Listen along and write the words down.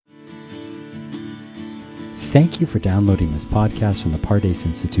Thank you for downloading this podcast from the Pardes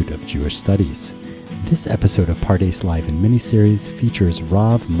Institute of Jewish Studies. This episode of Pardes Live in Miniseries features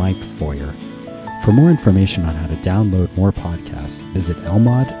Rav Mike Feuer. For more information on how to download more podcasts, visit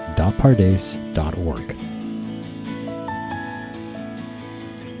elmad.pardes.org.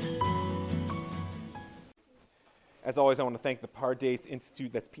 As always, I want to thank the Pardes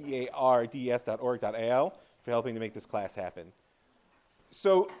Institute, that's pards.org.al, for helping to make this class happen.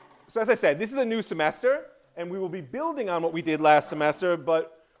 So as I said, this is a new semester, and we will be building on what we did last semester,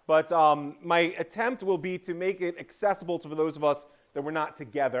 but my attempt will be to make it accessible to those of us that were not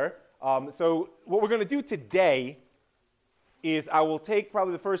together. So what we're going to do today is I will take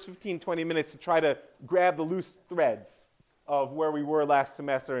probably the first 15, 20 minutes to try to grab the loose threads of where we were last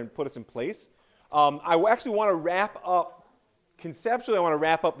semester and put us in place. I actually want to wrap up, conceptually, I want to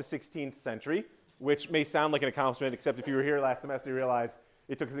wrap up the 16th century, which may sound like an accomplishment, except if you were here last semester, you realize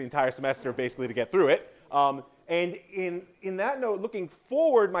it took us the entire semester basically to get through it. And in that note, looking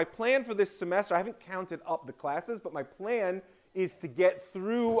forward, my plan for this semester, I haven't counted up the classes, but my plan is to get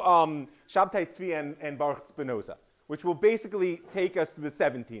through Shabtai Tzvi and Baruch Spinoza, which will basically take us to the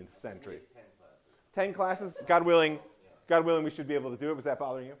 17th century. 10 classes? God willing, we should be able to do it. Was that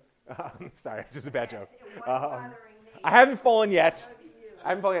bothering you? Sorry, it's just a bad joke. I haven't fallen yet.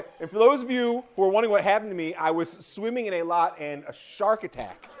 And for those of you who are wondering what happened to me, I was swimming in a lot and a shark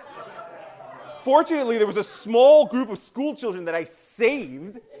attack. Fortunately, there was a small group of school children that I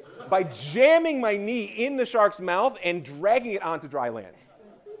saved by jamming my knee in the shark's mouth and dragging it onto dry land.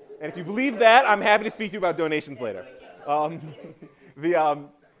 And if you believe that, I'm happy to speak to you about donations later.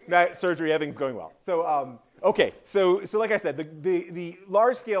 That surgery, everything's going well. So like I said, the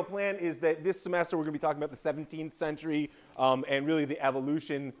large-scale plan is that this semester we're going to be talking about the 17th century and really the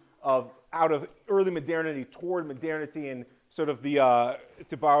evolution out of early modernity toward modernity and sort of the,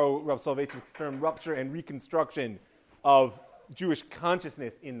 to borrow Rav Soloveitchik's term, rupture and reconstruction of Jewish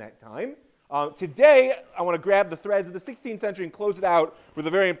consciousness in that time. Today, I want to grab the threads of the 16th century and close it out with a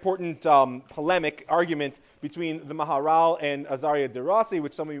very important polemic argument between the Maharal and Azaria de Rossi,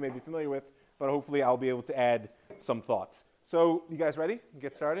 which some of you may be familiar with, but hopefully I'll be able to add some thoughts. So, you guys ready?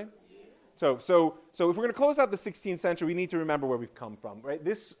 Get started? So if we're going to close out the 16th century, we need to remember where we've come from, right?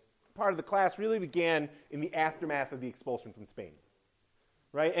 This part of the class really began in the aftermath of the expulsion from Spain,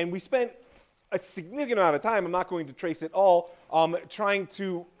 right? And we spent a significant amount of time, I'm not going to trace it all, trying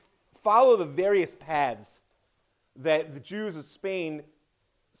to follow the various paths that the Jews of Spain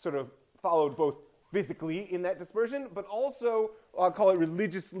sort of followed both physically in that dispersion, but also, I'll call it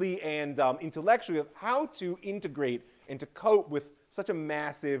religiously and intellectually, of how to integrate and to cope with such a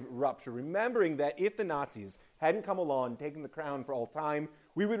massive rupture. Remembering that if the Nazis hadn't come along, taken the crown for all time,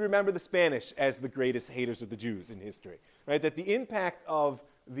 we would remember the Spanish as the greatest haters of the Jews in history. Right? That the impact of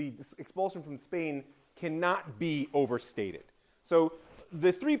the expulsion from Spain cannot be overstated. So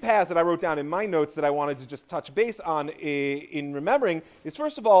the three paths that I wrote down in my notes that I wanted to just touch base on in remembering is,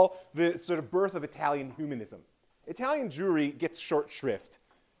 first of all, the sort of birth of Italian humanism. Italian Jewry gets short shrift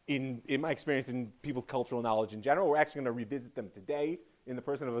in my experience in people's cultural knowledge in general. We're actually going to revisit them today in the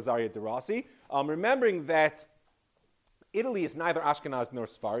person of Azaria de Rossi, remembering that Italy is neither Ashkenaz nor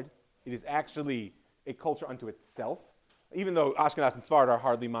Sfard. It is actually a culture unto itself. Even though Ashkenaz and Sfard are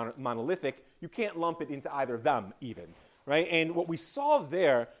hardly monolithic, you can't lump it into either of them even. Right? And what we saw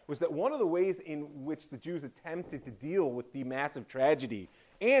there was that one of the ways in which the Jews attempted to deal with the massive tragedy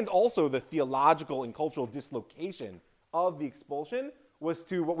and also the theological and cultural dislocation of the expulsion was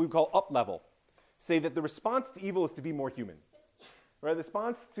to what we would call up-level. Say that the response to evil is to be more human. Right? The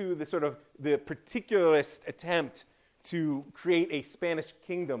response to the sort of the particularist attempt to create a Spanish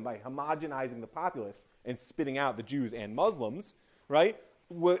kingdom by homogenizing the populace and spitting out the Jews and Muslims, right?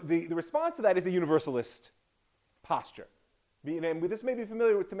 The response to that is a universalist posture. And this may be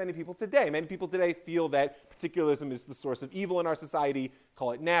familiar to many people today. Many people today feel that particularism is the source of evil in our society.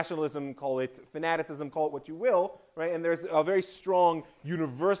 Call it nationalism, call it fanaticism, call it what you will, right? And there's a very strong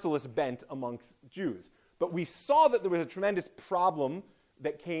universalist bent amongst Jews. But we saw that there was a tremendous problem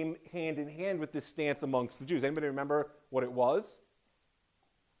that came hand in hand with this stance amongst the Jews. Anybody remember what it was?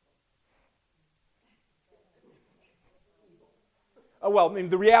 Well, I mean,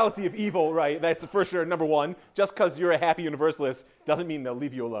 the reality of evil, right, that's for sure number one. Just because you're a happy universalist doesn't mean they'll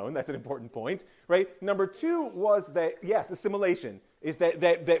leave you alone. That's an important point, right? Number two was that, yes, assimilation, is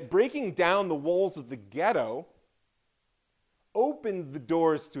that breaking down the walls of the ghetto opened the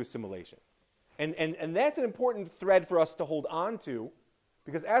doors to assimilation. And that's an important thread for us to hold on to,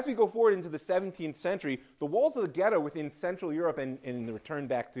 because as we go forward into the 17th century, the walls of the ghetto within Central Europe and in the return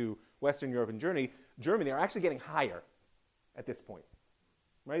back to Western Europe and Germany are actually getting higher at this point.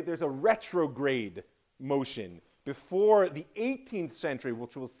 Right? There's a retrograde motion. Before the 18th century,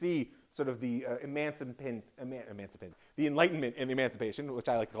 which we'll see sort of the the Enlightenment and the Emancipation, which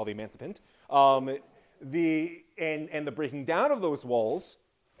I like to call the Emancipant, and the breaking down of those walls,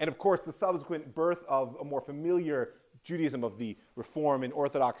 and of course the subsequent birth of a more familiar Judaism of the Reform and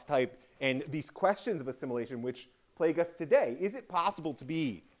Orthodox type, and these questions of assimilation which plague us today. Is it possible to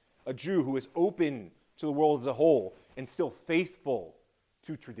be a Jew who is open to the world as a whole and still faithful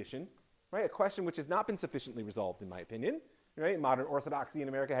to tradition? Right? A question which has not been sufficiently resolved, in my opinion. Right? Modern Orthodoxy in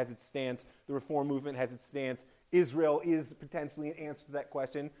America has its stance. The Reform movement has its stance. Israel is potentially an answer to that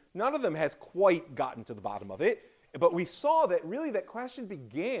question. None of them has quite gotten to the bottom of it. But we saw that really that question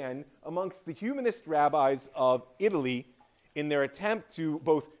began amongst the humanist rabbis of Italy in their attempt to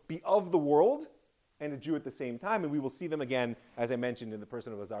both be of the world and a Jew at the same time. And we will see them again, as I mentioned, in the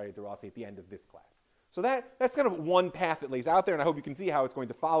person of Azaria de Rossi at the end of this class. So that's kind of one path that lays out there, and I hope you can see how it's going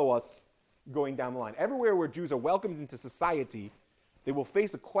to follow us going down the line. Everywhere where Jews are welcomed into society, they will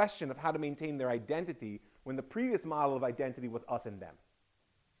face a question of how to maintain their identity when the previous model of identity was us and them.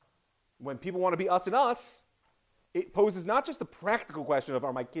 When people want to be us and us, it poses not just a practical question of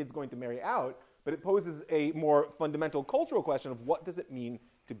are my kids going to marry out, but it poses a more fundamental cultural question of what does it mean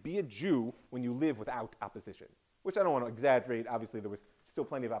to be a Jew when you live without opposition, which I don't want to exaggerate. Obviously, there was still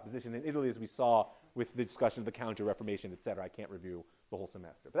plenty of opposition in Italy, as we saw with the discussion of the Counter-Reformation, etc. I can't review the whole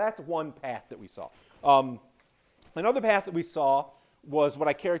semester. But that's one path that we saw. Another path that we saw was what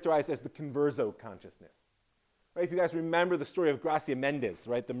I characterized as the converso consciousness. Right? If you guys remember the story of Gracia Mendez,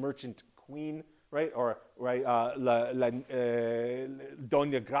 right, the merchant queen, right, or right,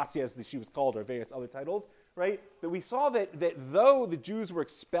 Doña Gracia, as she was called, or various other titles, right, that we saw that though the Jews were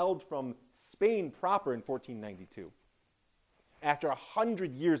expelled from Spain proper in 1492, after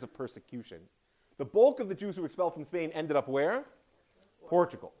 100 years of persecution, the bulk of the Jews who were expelled from Spain ended up where?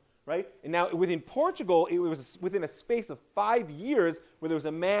 Portugal, right? And now within Portugal, it was within a space of 5 years where there was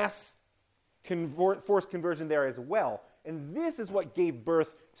a mass forced conversion there as well. And this is what gave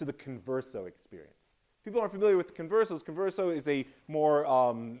birth to the converso experience. People aren't familiar with conversos. Converso is a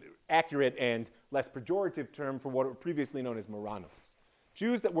more accurate and less pejorative term for what were previously known as Marranos.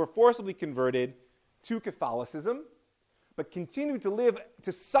 Jews that were forcibly converted to Catholicism, but continued to live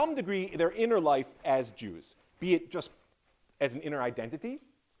to some degree their inner life as Jews, be it just as an inner identity,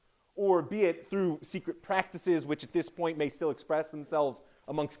 or be it through secret practices which at this point may still express themselves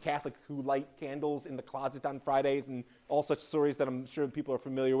amongst Catholics who light candles in the closet on Fridays and all such stories that I'm sure people are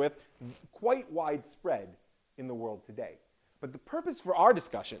familiar with, quite widespread in the world today. But the purpose for our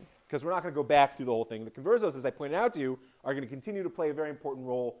discussion, because we're not going to go back through the whole thing, the conversos, as I pointed out to you, are going to continue to play a very important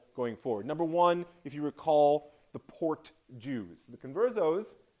role going forward. Number one, if you recall, the Port Jews. The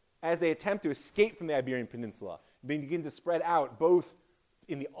conversos, as they attempt to escape from the Iberian Peninsula, begin to spread out both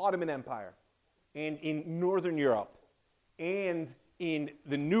in the Ottoman Empire and in Northern Europe and in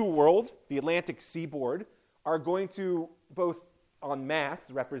the New World, the Atlantic seaboard, are going to both en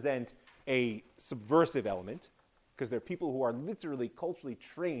masse represent a subversive element, because they're people who are literally culturally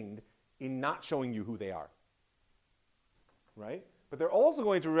trained in not showing you who they are, right? But they're also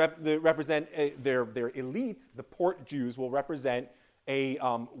going to represent their elite. The Port Jews will represent a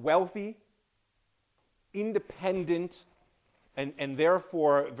wealthy, independent, and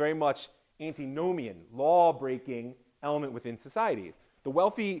therefore very much antinomian, law-breaking element within society. The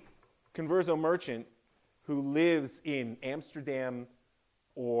wealthy converso merchant who lives in Amsterdam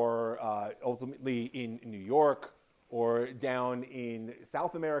or ultimately in New York or down in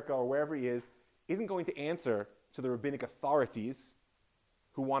South America or wherever he is, isn't going to answer to the rabbinic authorities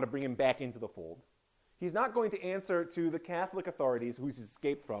who want to bring him back into the fold. He's not going to answer to the Catholic authorities who he's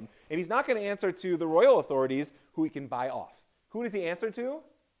escaped from, and he's not going to answer to the royal authorities who he can buy off. Who does he answer to?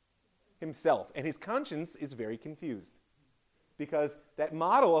 Himself. And his conscience is very confused, because that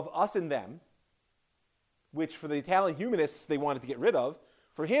model of us and them, which for the Italian humanists they wanted to get rid of,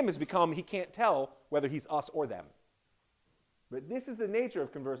 for him has become he can't tell whether he's us or them. But this is the nature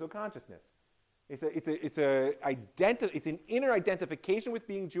of converso consciousness. It's an inner identification with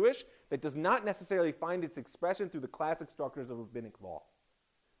being Jewish that does not necessarily find its expression through the classic structures of rabbinic law.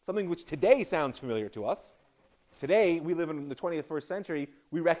 Something which today sounds familiar to us. Today, we live in the 21st century,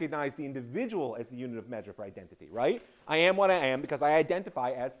 we recognize the individual as the unit of measure for identity, right? I am what I am because I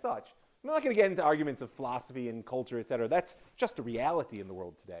identify as such. I'm not going to get into arguments of philosophy and culture, etc. That's just a reality in the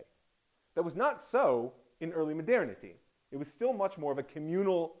world today. That was not so in early modernity. It was still much more of a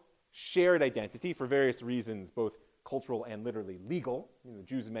communal, shared identity for various reasons, both cultural and literally legal. The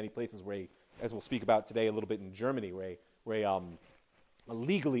Jews in many places were, as we'll speak about today a little bit in Germany, were a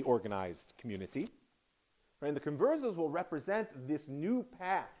legally organized community. Right? And the conversos will represent this new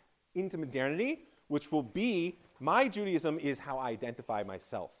path into modernity, which will be my Judaism is how I identify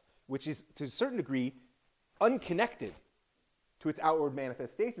myself, which is to a certain degree unconnected to its outward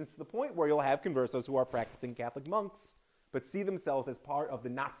manifestations, to the point where you'll have conversos who are practicing Catholic monks but see themselves as part of the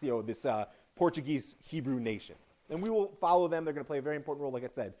Nacio, this Portuguese Hebrew nation. And we will follow them. They're going to play a very important role, like I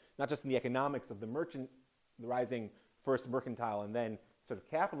said, not just in the economics of the rising first mercantile and then sort of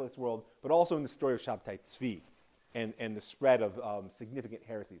capitalist world, but also in the story of Shabtai Tzvi and the spread of significant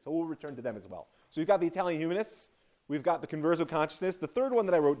heresy. So we'll return to them as well. So we've got the Italian humanists. We've got the Converso consciousness. The third one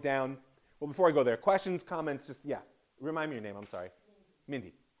that I wrote down, well, before I go there, questions, comments, just, yeah. Remind me your name, I'm sorry.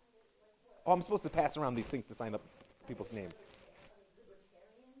 Mindy. Oh, I'm supposed to pass around these things to sign up people's names.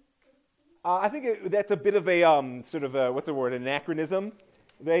 I think that's a bit of a sort of a, what's the word, anachronism.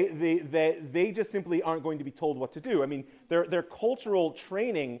 They just simply aren't going to be told what to do. I mean, their cultural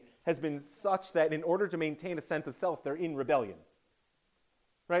training has been such that in order to maintain a sense of self, they're in rebellion.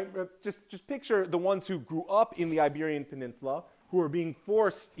 Right? Just picture the ones who grew up in the Iberian Peninsula, who are being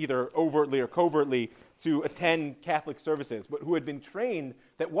forced, either overtly or covertly, to attend Catholic services, but who had been trained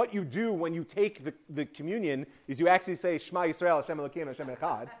that what you do when you take the communion is you actually say, Shema Yisrael, Hashem Elokeinu, Hashem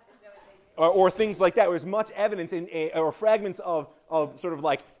Echad, or things like that. There's much evidence or fragments of sort of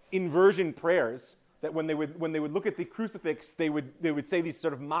like inversion prayers that when they would look at the crucifix, they would say these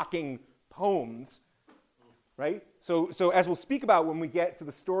sort of mocking poems, right? So as we'll speak about when we get to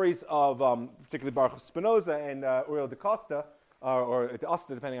the stories of particularly Baruch Spinoza and Uriel de Costa, or de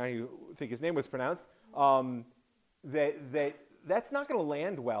Osta, depending on how you think his name was pronounced, that's not going to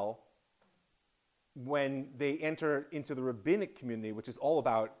land well when they enter into the rabbinic community, which is all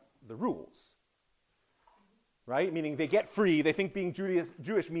about the rules, right? Meaning they get free. They think being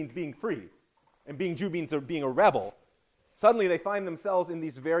Jewish means being free, and being Jew means being a rebel. Suddenly they find themselves in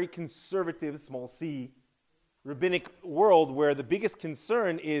these very conservative, small c, rabbinic world where the biggest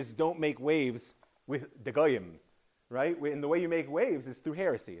concern is don't make waves with the goyim, right? And the way you make waves is through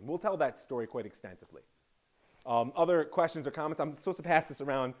heresy. And we'll tell that story quite extensively. Other questions or comments? I'm supposed to pass this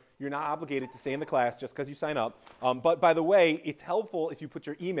around. You're not obligated to stay in the class just because you sign up. But by the way, it's helpful if you put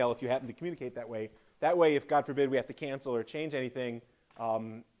your email, if you happen to communicate that way. That way, if God forbid we have to cancel or change anything,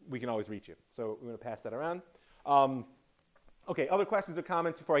 we can always reach you. So we're going to pass that around. Okay, other questions or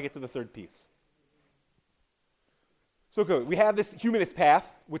comments before I get to the third piece? So good. We have this humanist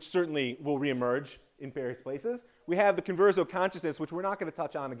path, which certainly will reemerge in various places. We have the Converso consciousness, which we're not going to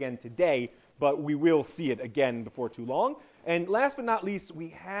touch on again today, but we will see it again before too long. And last but not least, we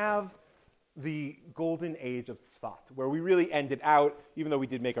have the golden age of Tzfat, where we really ended out, even though we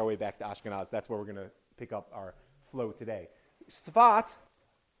did make our way back to Ashkenaz. That's where we're going to pick up our flow today. Tzfat,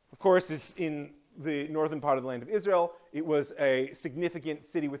 of course, is in the northern part of the land of Israel. It was a significant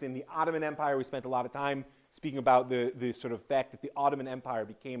city within the Ottoman Empire. We spent a lot of time speaking about the sort of fact that the Ottoman Empire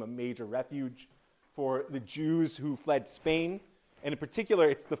became a major refuge for the Jews who fled Spain. And in particular,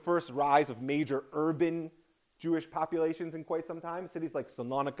 it's the first rise of major urban Jewish populations in quite some time. Cities like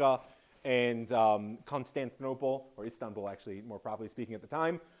Salonika and Constantinople, or Istanbul actually, more properly speaking at the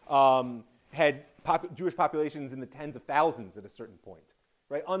time, had Jewish populations in the tens of thousands at a certain point.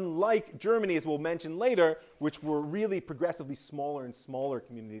 Right? Unlike Germany, as we'll mention later, which were really progressively smaller and smaller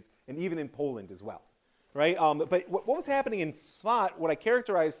communities, and even in Poland as well. Right? But what was happening in Tzfat, what I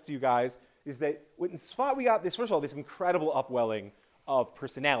characterized to you guys, is that in Tzfat we got this, first of all, this incredible upwelling of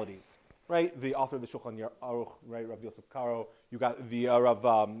personalities. Right? The author of the Shulchan Aruch, right, Rav Yosef Karo. You got the Rav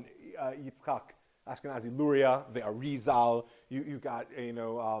Yitzchak Ashkenazi Luria, the Arizal. You've got the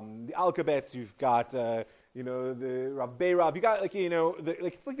Alkabetz. You've got the Rav Beirav. You got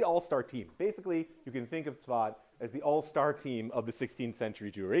it's like the all-star team. Basically, you can think of Tzfat as the all-star team of the 16th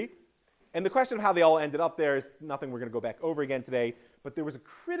century Jewry. And the question of how they all ended up there is nothing we're going to go back over again today. But there was a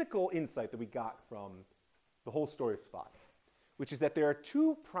critical insight that we got from the whole story of Tzfat, which is that there are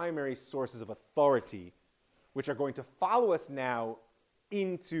two primary sources of authority which are going to follow us now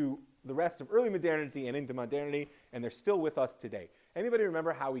into the rest of early modernity and into modernity, and they're still with us today. Anybody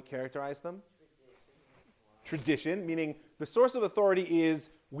remember how we characterize them? Tradition, meaning the source of authority is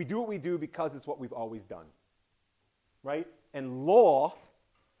we do what we do because it's what we've always done. Right? And law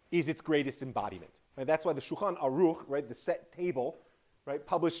is its greatest embodiment. Right? That's why the Shulchan Aruch, right, the set table, right,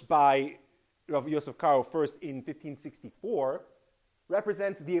 published by Rav Yosef Karo first in 1564,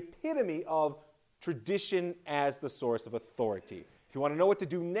 represents the epitome of tradition as the source of authority. If you want to know what to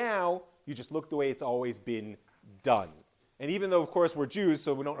do now, you just look the way it's always been done. And even though, of course, we're Jews,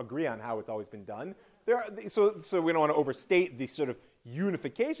 so we don't agree on how it's always been done, so we don't want to overstate the sort of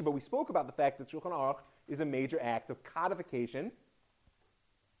unification, but we spoke about the fact that Shulchan Aruch is a major act of codification,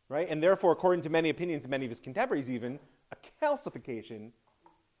 right? And therefore, according to many opinions, many of his contemporaries even, a calcification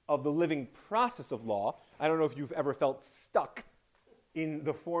of the living process of law. I don't know if you've ever felt stuck in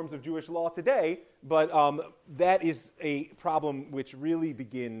the forms of Jewish law today, but that is a problem which really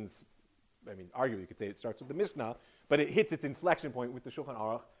begins, arguably you could say it starts with the Mishnah, but it hits its inflection point with the Shulchan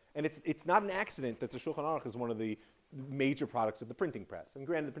Aruch, and it's not an accident that the Shulchan Aruch is one of the major products of the printing press. And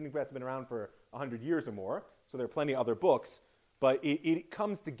granted, the printing press has been around for 100 years or more, so there are plenty of other books, but it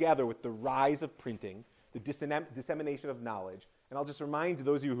comes together with the rise of printing, the dissemination of knowledge. And I'll just remind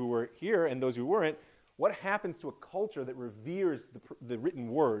those of you who were here and those who weren't, what happens to a culture that reveres the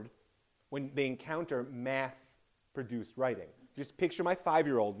written word when they encounter mass-produced writing? Just picture my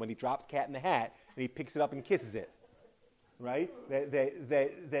 5-year-old when he drops Cat in the Hat and he picks it up and kisses it, right?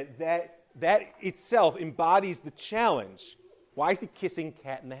 That itself embodies the challenge. Why is he kissing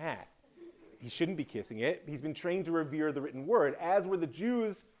Cat in the Hat? He shouldn't be kissing it. He's been trained to revere the written word, as were the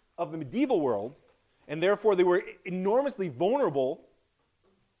Jews of the medieval world, and therefore they were enormously vulnerable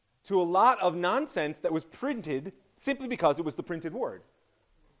to a lot of nonsense that was printed simply because it was the printed word.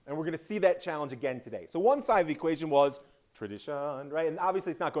 And we're going to see that challenge again today. So one side of the equation was tradition, right? And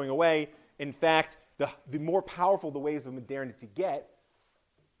obviously it's not going away. In fact, the more powerful the waves of modernity get,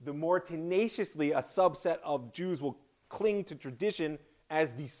 the more tenaciously a subset of Jews will cling to tradition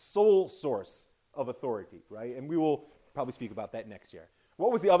as the sole source of authority, right? And we will probably speak about that next year.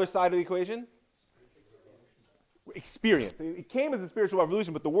 What was the other side of the equation? Experience. It came as a spiritual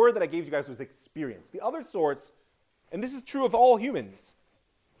revolution, but the word that I gave you guys was experience. The other source, and this is true of all humans,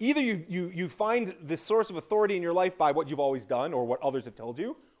 either you find the source of authority in your life by what you've always done or what others have told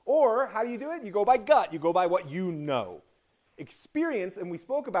you, or how do you do it? You go by gut. You go by what you know. Experience, and we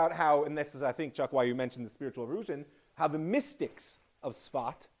spoke about how, and this is, I think, Chuck, why you mentioned the spiritual revolution, how the mystics of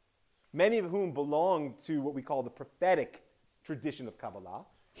Sfat, many of whom belong to what we call the prophetic tradition of Kabbalah,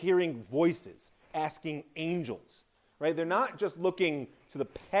 hearing voices, asking angels, right? They're not just looking to the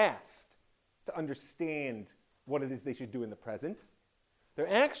past to understand what it is they should do in the present.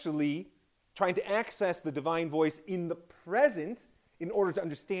 They're actually trying to access the divine voice in the present in order to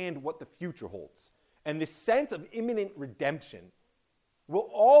understand what the future holds. And this sense of imminent redemption will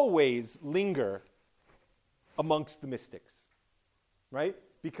always linger amongst the mystics, right?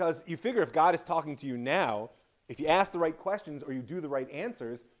 Because you figure if God is talking to you now, if you ask the right questions or you do the right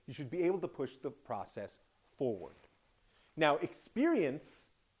answers, you should be able to push the process forward. Now, experience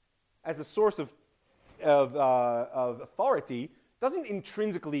as a source of authority doesn't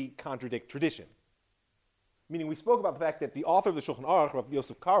intrinsically contradict tradition. Meaning, we spoke about the fact that the author of the Shulchan Aruch, Rav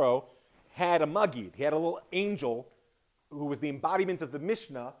Yosef Karo, had a Magid. He had a little angel who was the embodiment of the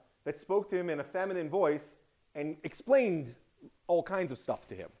Mishnah that spoke to him in a feminine voice and explained all kinds of stuff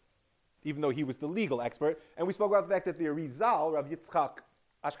to him, even though he was the legal expert. And we spoke about the fact that the Arizal, Rav Yitzchak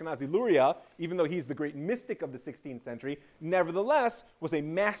Ashkenazi Luria, even though he's the great mystic of the 16th century, nevertheless was a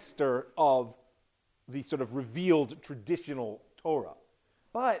master of the sort of revealed traditional Torah.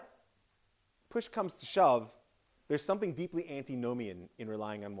 But push comes to shove, there's something deeply antinomian in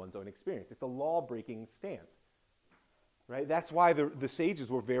relying on one's own experience. It's a law-breaking stance, right? That's why the sages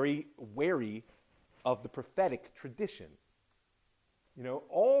were very wary of the prophetic tradition. You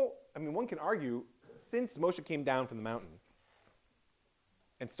know, one can argue, since Moshe came down from the mountain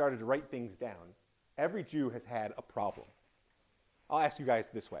and started to write things down, every Jew has had a problem. I'll ask you guys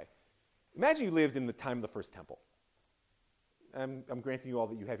this way. Imagine you lived in the time of the first temple. I'm granting you all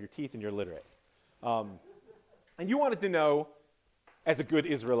that you have your teeth and you're literate. And you wanted to know, as a good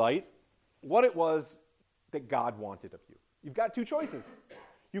Israelite, what it was that God wanted of you. You've got two choices.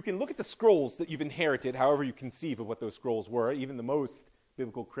 You can look at the scrolls that you've inherited, however you conceive of what those scrolls were. Even the most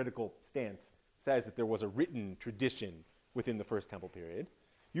biblical critical stance says that there was a written tradition within the first temple period.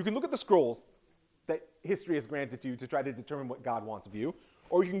 You can look at the scrolls that history has granted to you to try to determine what God wants of you.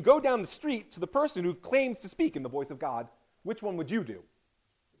 Or you can go down the street to the person who claims to speak in the voice of God. Which one would you do?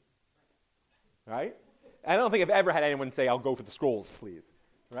 Right? I don't think I've ever had anyone say, I'll go for the scrolls, please.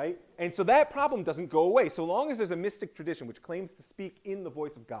 Right? And so that problem doesn't go away. So long as there's a mystic tradition which claims to speak in the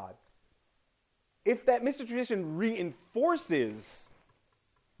voice of God, if that mystic tradition reinforces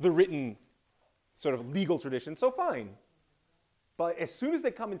the written sort of legal tradition, so fine. But as soon as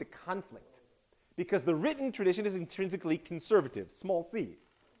they come into conflict, because the written tradition is intrinsically conservative, small c.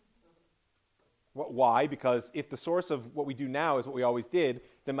 Why? Because if the source of what we do now is what we always did,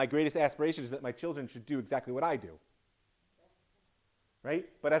 then my greatest aspiration is that my children should do exactly what I do. Right?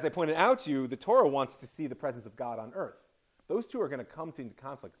 But as I pointed out to you, the Torah wants to see the presence of God on earth. Those two are going to come into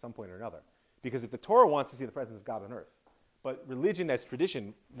conflict at some point or another. Because if the Torah wants to see the presence of God on earth, but religion as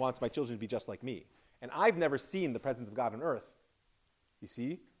tradition wants my children to be just like me, and I've never seen the presence of God on earth, you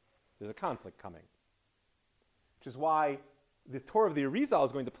see, there's a conflict coming. Which is why the Torah of the Arizal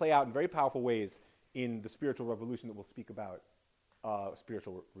is going to play out in very powerful ways in the spiritual revolution that we'll speak about,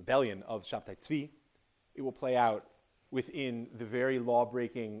 spiritual rebellion of Shabtai Tzvi. It will play out within the very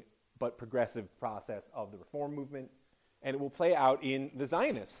law-breaking but progressive process of the reform movement. And it will play out in the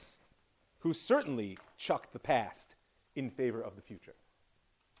Zionists, who certainly chucked the past in favor of the future.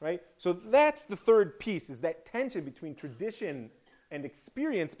 Right? So that's the third piece, is that tension between tradition and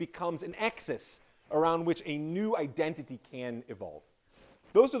experience becomes an axis around which a new identity can evolve.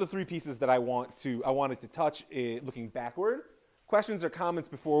 Those are the three pieces that I wanted to touch looking backward. Questions or comments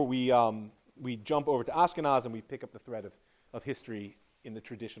before we jump over to Ashkenaz and we pick up the thread of history in the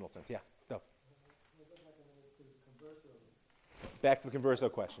traditional sense. Yeah, no. Back to the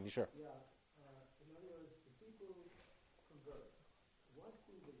converso question, sure. Yeah. In other words, the people convert. What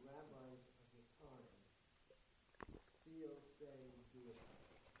do the rabbis of the time feel, say, do it?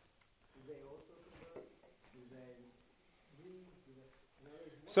 Do they also convert? Do they read?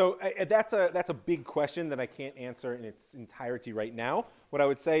 So that's a big question that I can't answer in its entirety right now. What I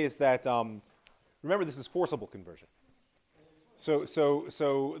would say is that, remember, this is forcible conversion. So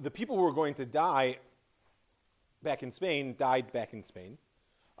the people who were going to die back in Spain died back in Spain,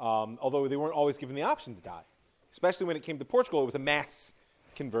 although they weren't always given the option to die. Especially when it came to Portugal, it was a mass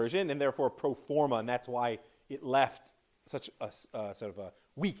conversion and therefore pro forma, and that's why it left such a sort of a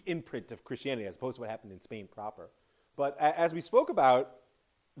weak imprint of Christianity as opposed to what happened in Spain proper. But as we spoke about,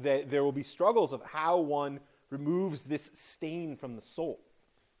 there will be struggles of how one removes this stain from the soul.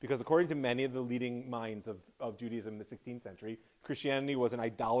 Because according to many of the leading minds of Judaism in the 16th century, Christianity was an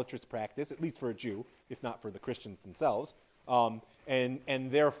idolatrous practice, at least for a Jew, if not for the Christians themselves.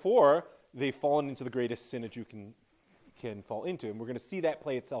 And therefore, they've fallen into the greatest sin a Jew can fall into. And we're going to see that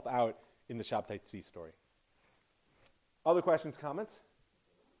play itself out in the Shabtai Tzvi story. Other questions, comments?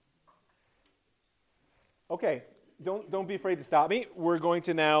 Okay, don't be afraid to stop me. We're going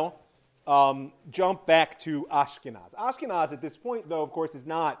to now jump back to Ashkenaz. Ashkenaz at this point, though, of course, is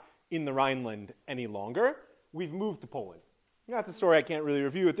not in the Rhineland any longer. We've moved to Poland. That's a story I can't really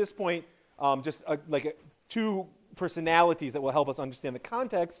review at this point. Two personalities that will help us understand the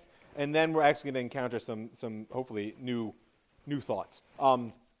context, and then we're actually going to encounter some hopefully new thoughts.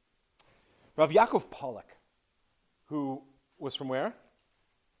 Rav Yaakov Pollock, who was from where?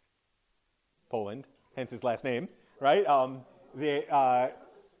 Poland, hence his last name, right? Rav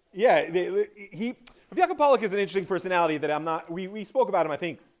Yaakov Pollock is an interesting personality that we spoke about him, I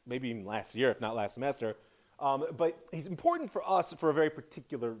think, maybe even last year, if not last semester. But he's important for us for a very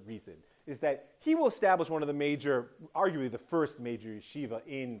particular reason, is that he will establish one of the arguably the first major yeshiva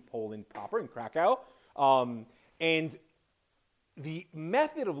in Poland proper, in Krakow. And the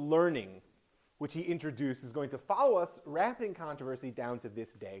method of learning which he introduced is going to follow us wrapped in controversy down to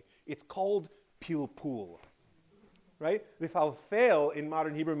this day. It's called pilpul. Right? The falfel in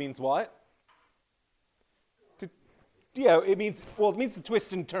modern Hebrew means what? It means to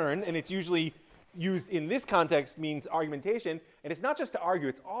twist and turn, and it's usually used in this context means argumentation, and it's not just to argue,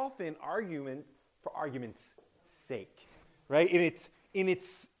 it's often argument for argument's sake, right? In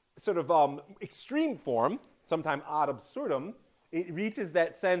its sort of extreme form, sometimes ad absurdum, it reaches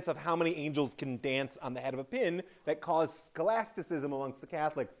that sense of how many angels can dance on the head of a pin that caused scholasticism amongst the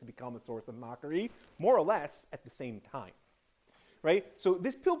Catholics to become a source of mockery, more or less at the same time. Right? So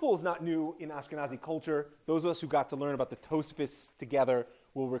this pilpul is not new in Ashkenazi culture. Those of us who got to learn about the Tosfos together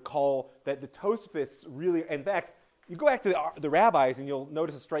will recall that the Tosfos really, in fact, you go back to the rabbis and you'll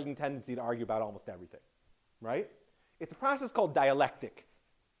notice a striking tendency to argue about almost everything. Right? It's a process called dialectic.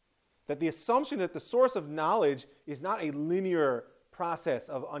 That the assumption that the source of knowledge is not a linear process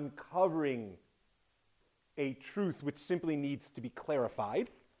of uncovering a truth which simply needs to be clarified.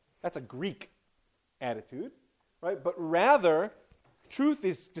 That's a Greek attitude. Right? But rather, truth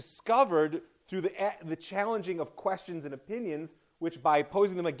is discovered through the challenging of questions and opinions, which by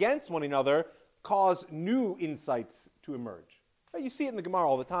posing them against one another, cause new insights to emerge. You see it in the Gemara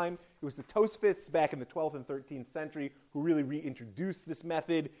all the time. It was the Tosfos back in the 12th and 13th century who really reintroduced this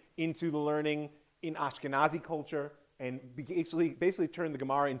method into the learning in Ashkenazi culture and basically turned the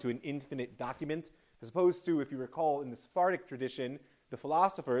Gemara into an infinite document, as opposed to, if you recall, in the Sephardic tradition, the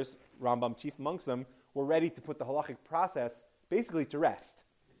philosophers, Rambam chief amongst them, were ready to put the halachic process basically to rest.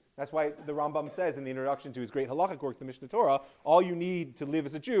 That's why the Rambam says in the introduction to his great halachic work, the Mishnah Torah, all you need to live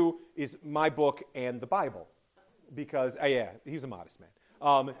as a Jew is my book and the Bible. Because, he was a modest man.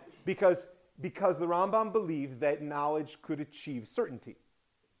 Because the Rambam believed that knowledge could achieve certainty.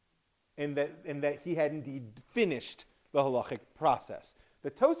 And that he had indeed finished the halachic process.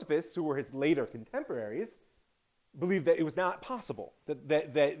 The Tosafos, who were his later contemporaries, believed that it was not possible.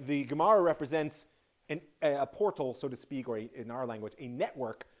 That the Gemara represents a portal, so to speak, or in our language, a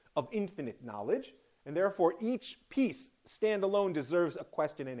network of infinite knowledge, and therefore each piece, standalone, deserves a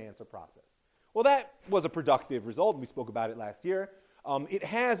question and answer process. Well, that was a productive result. We spoke about it last year. It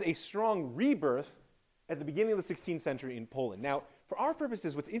has a strong rebirth at the beginning of the 16th century in Poland. Now, for our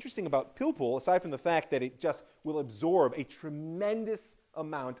purposes, what's interesting about Pilpul, aside from the fact that it just will absorb a tremendous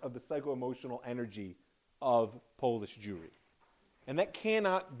amount of the psycho-emotional energy of Polish Jewry, and that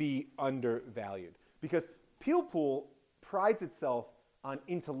cannot be undervalued, because Pilpul prides itself on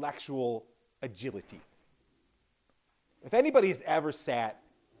intellectual agility. If anybody has ever sat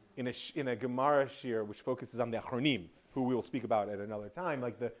in a Gemara shir which focuses on the Achronim, who we will speak about at another time,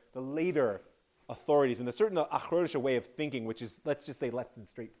 like the later authorities, and a certain Achronisha way of thinking, which is, let's just say, less than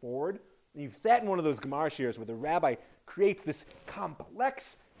straightforward. And you've sat in one of those Gemara shirs where the rabbi creates this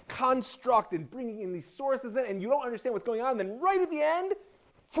complex construct and bringing in these sources in, and you don't understand what's going on, and then right at the end,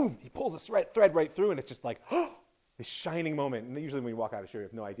 boom, he pulls a thread right through, and it's just like, this shining moment. And usually when you walk out of shir, you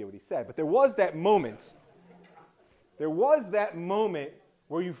have no idea what he said. But there was that moment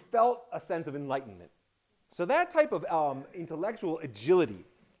where you felt a sense of enlightenment. So that type of intellectual agility,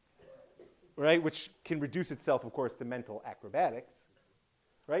 right, which can reduce itself, of course, to mental acrobatics,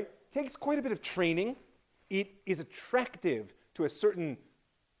 right, takes quite a bit of training. It is attractive to a certain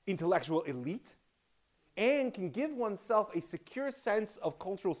intellectual elite and can give oneself a secure sense of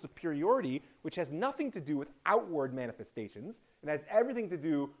cultural superiority, which has nothing to do with outward manifestations and has everything to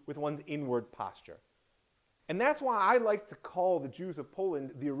do with one's inward posture. And that's why I like to call the Jews of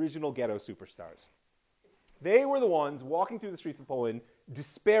Poland the original ghetto superstars. They were the ones walking through the streets of Poland,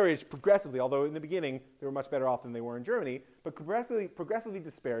 disparaged progressively, although in the beginning they were much better off than they were in Germany, but progressively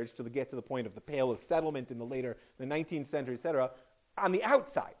disparaged till they get to the point of the Pale of Settlement in the 19th century, etc., on the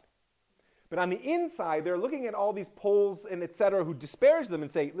outside. But on the inside, they're looking at all these Poles and etc. who disparage them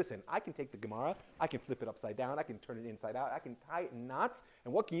and say, listen, I can take the Gemara, I can flip it upside down, I can turn it inside out, I can tie it in knots,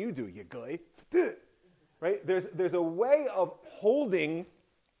 and what can you do, you guy? Right? There's a way of holding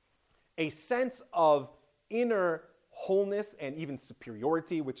a sense of inner wholeness and even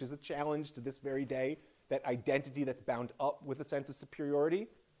superiority, which is a challenge to this very day, that identity that's bound up with a sense of superiority.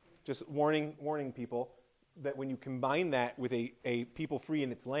 Just warning people that when you combine that with a people free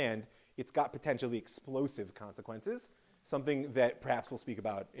in its land, it's got potentially explosive consequences, something that perhaps we'll speak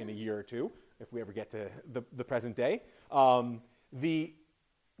about in a year or two, if we ever get to the present day. So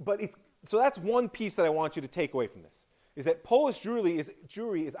that's one piece that I want you to take away from this, is that Polish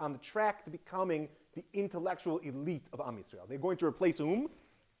Jewry is on the track to becoming the intellectual elite of Am Yisrael. They're going to replace whom?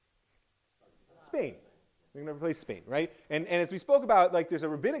 Spain. They're going to replace Spain, right? And as we spoke about, like, there's a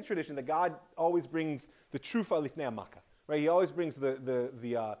rabbinic tradition that God always brings the trufa lifnei hamaka, right? He always brings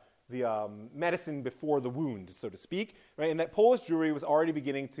the medicine before the wound, so to speak, right? And that Polish Jewry was already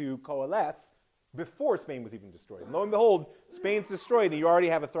beginning to coalesce before Spain was even destroyed. And lo and behold, Spain's destroyed, and you already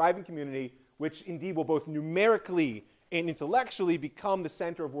have a thriving community, which indeed will both numerically and intellectually become the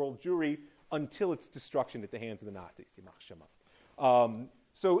center of world Jewry until its destruction at the hands of the Nazis.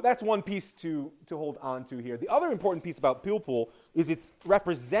 So that's one piece to hold on to here. The other important piece about Pilpul is it's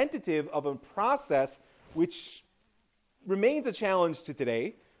representative of a process which remains a challenge to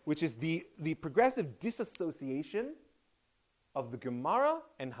today, which is the progressive disassociation of the Gemara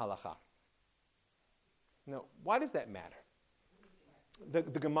and Halakha. Now, why does that matter? The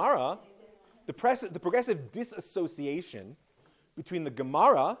Gemara, the progressive disassociation between the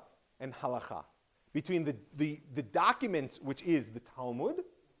Gemara and Halakha, between the document which is the Talmud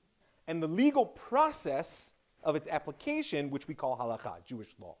and the legal process of its application, which we call Halakha,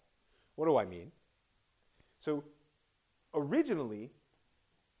 Jewish law. What do I mean? So, originally,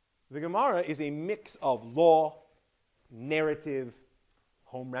 the Gemara is a mix of law, narrative,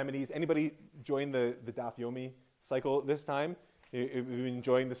 home remedies. Anybody join the Daf Yomi cycle this time? You've been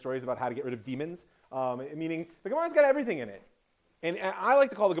enjoying the stories about how to get rid of demons? Meaning, the Gemara's got everything in it. And I like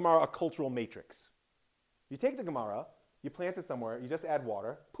to call the Gemara a cultural matrix. You take the Gemara, you plant it somewhere, you just add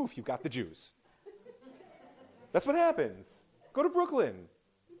water, poof, you've got the Jews. That's what happens. Go to Brooklyn.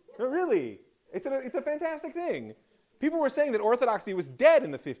 No, really. It's a fantastic thing. People were saying that Orthodoxy was dead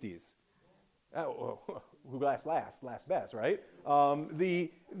in the 50s. Who last best, right? The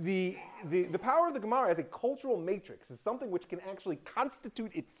power of the Gemara as a cultural matrix is something which can actually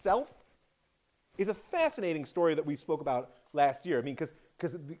constitute itself, is a fascinating story that we spoke about last year. I mean, because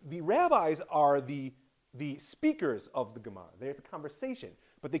the rabbis are the speakers of the Gemara. There's a conversation,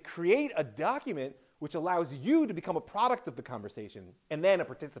 but they create a document which allows you to become a product of the conversation and then a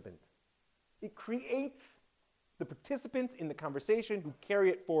participant. It creates the participants in the conversation who carry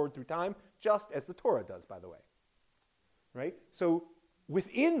it forward through time, just as the Torah does, by the way. Right? So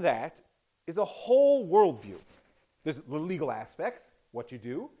within that, is a whole worldview. There's the legal aspects, what you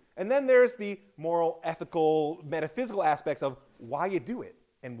do, and then there's the moral, ethical, metaphysical aspects of why you do it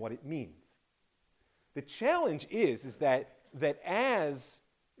and what it means. The challenge is that as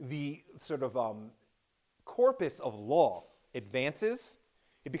the sort of corpus of law advances,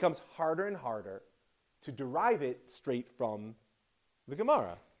 it becomes harder and harder to derive it straight from the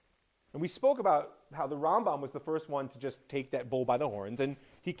Gemara. And we spoke about how the Rambam was the first one to just take that bull by the horns, and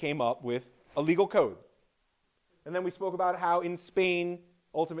he came up with a legal code. And then we spoke about how in Spain,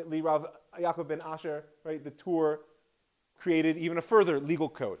 ultimately, Rav Yaakov ben Asher, right, the Tur, created even a further legal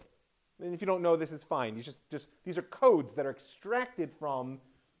code. And if you don't know, this is fine. These are codes that are extracted from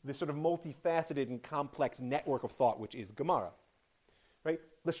this sort of multifaceted and complex network of thought, which is Gemara. Right?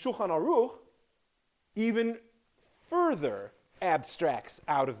 The Shulchan Aruch even further abstracts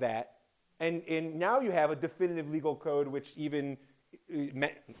out of that, and now you have a definitive legal code which even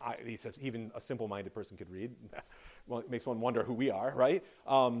even a simple-minded person could read. Well, it makes one wonder who we are, right?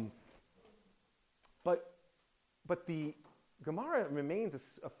 But the Gemara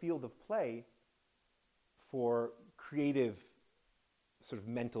remains a field of play for creative sort of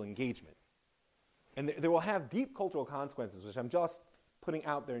mental engagement. And they will have deep cultural consequences, which I'm just putting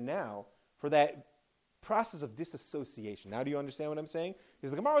out there now, for that process of disassociation. Now do you understand what I'm saying?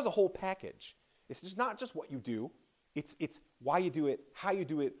 Because the Gemara is a whole package. It's just not just what you do. It's why you do it, how you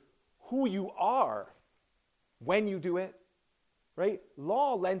do it, who you are when you do it, right?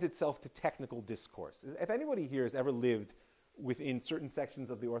 Law lends itself to technical discourse. If anybody here has ever lived within certain sections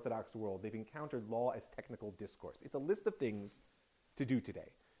of the Orthodox world, they've encountered law as technical discourse. It's a list of things to do today.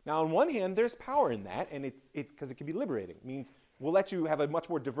 Now, on one hand, there's power in that, and it's because it can be liberating. It means we'll let you have a much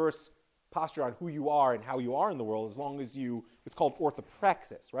more diverse posture on who you are and how you are in the world, as long as it's called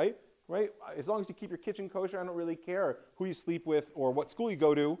orthopraxis, right? Right? As long as you keep your kitchen kosher, I don't really care who you sleep with or what school you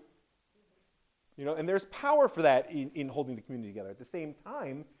go to. And there's power for that in holding the community together. At the same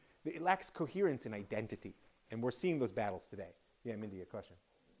time, it lacks coherence and identity. And we're seeing those battles today. Yeah, Mindy, a question.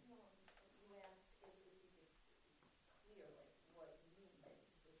 No, you asked if you could just be clear, like, what you mean by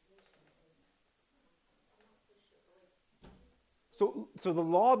dissociation. I'm not so sure. So the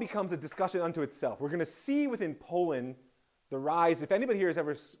law becomes a discussion unto itself. We're going to see within Poland the rise. If anybody here has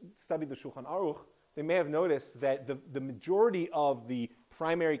ever studied the Shulchan Aruch, they may have noticed that the majority of the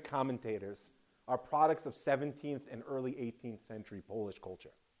primary commentators are products of 17th and early 18th century Polish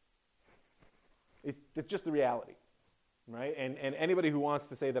culture. It's just the reality, right? And anybody who wants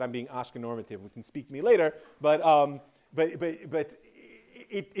to say that I'm being Ashkenormative can speak to me later, but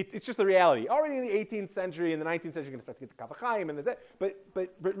it's just the reality. Already in the 18th century and the 19th century, you're going to start to get the Kaf HaChaim and that.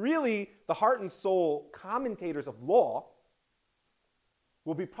 But really, the heart and soul commentators of law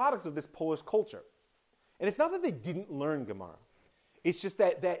will be products of this Polish culture. And it's not that they didn't learn Gemara. It's just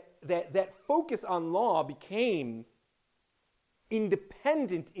that focus on law became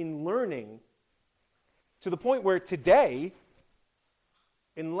independent in learning to the point where today,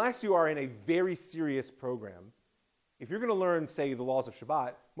 unless you are in a very serious program, if you're going to learn, say, the laws of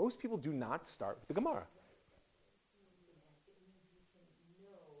Shabbat, most people do not start with the Gemara. It means we can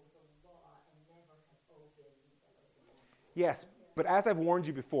know the law and never have opened. Yes, but as I've warned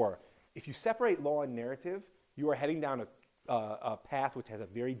you before, if you separate law and narrative, you are heading down a path which has a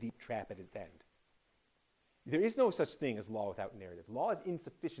very deep trap at its end. There is no such thing as law without narrative. Law is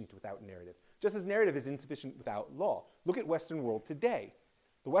insufficient without narrative, just as narrative is insufficient without law. Look at Western world today.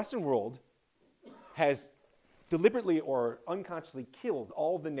 The Western world has deliberately or unconsciously killed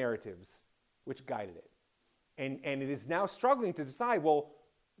all of the narratives which guided it. And it is now struggling to decide, well,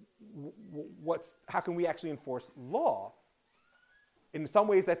 how can we actually enforce law? In some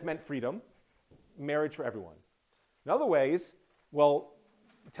ways, that's meant freedom, marriage for everyone. In other ways, well,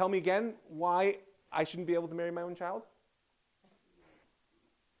 tell me again why I shouldn't be able to marry my own child?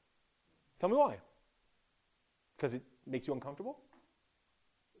 Tell me why. Because it makes you uncomfortable?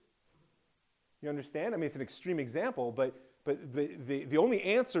 You understand? I mean, it's an extreme example, but the only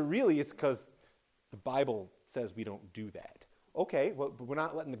answer really is because the Bible says we don't do that. Okay, well, but we're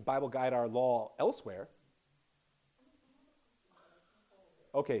not letting the Bible guide our law elsewhere.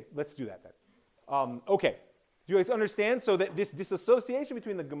 Okay, let's do that then. Okay, do you guys understand? So that this disassociation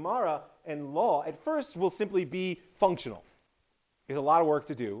between the Gemara and law at first will simply be functional. There's a lot of work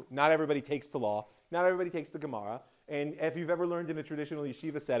to do. Not everybody takes to law. Not everybody takes to Gemara. And if you've ever learned in a traditional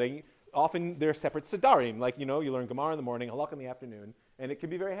yeshiva setting, often they're separate sedarim. Like, you learn Gemara in the morning, halakha in the afternoon, and it can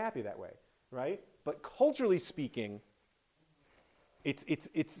be very happy that way, right? But culturally speaking, it's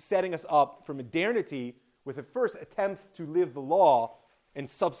setting us up for modernity with at first attempts to live the law and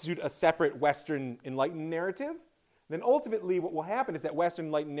substitute a separate Western enlightened narrative then ultimately what will happen is that Western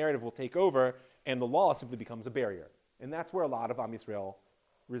enlightened narrative will take over and the law simply becomes a barrier. And that's where a lot of Am Yisrael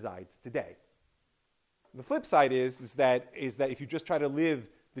resides today. The flip side is that if you just try to live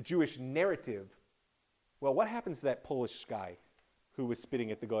the Jewish narrative, well, what happens to that Polish guy who was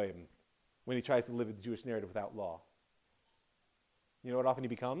spitting at the Goyim when he tries to live the Jewish narrative without law? You know what often he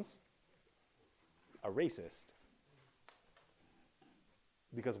becomes? A racist.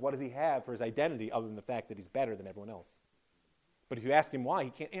 Because what does he have for his identity other than the fact that he's better than everyone else? But if you ask him why, he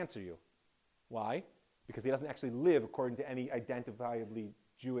can't answer you. Why? Because he doesn't actually live according to any identifiably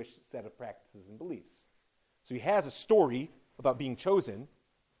Jewish set of practices and beliefs. So he has a story about being chosen,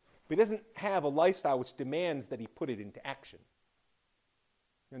 but he doesn't have a lifestyle which demands that he put it into action.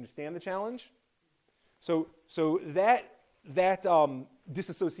 You understand the challenge? So that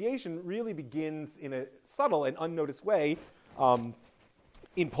disassociation really begins in a subtle and unnoticed way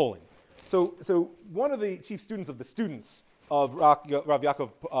in Poland. So one of the chief students of the students of Rav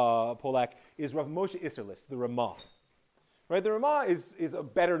Yaakov Polak is Rav Moshe Isserlis, the Ramah. Right, the Ramah is a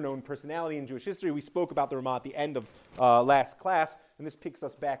better-known personality in Jewish history. We spoke about the Ramah at the end of last class, and this picks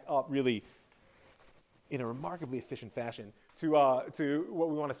us back up really in a remarkably efficient fashion to what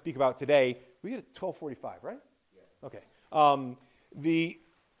we want to speak about today. We get at 12:45, right? Yeah. Okay. I'm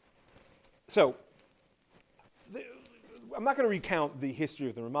not going to recount the history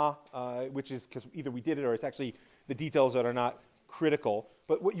of the Ramah, which is because either we did it or it's actually the details that are not critical.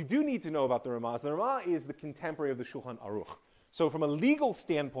 But what you do need to know about the Ramah is the contemporary of the Shulchan Aruch. So from a legal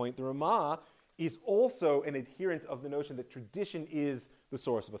standpoint, the Ramah is also an adherent of the notion that tradition is the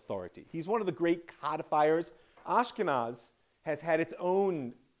source of authority. He's one of the great codifiers. Ashkenaz has had its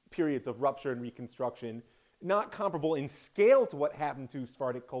own periods of rupture and reconstruction, not comparable in scale to what happened to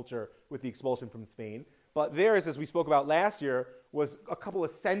Sephardic culture with the expulsion from Spain, but theirs, as we spoke about last year, was a couple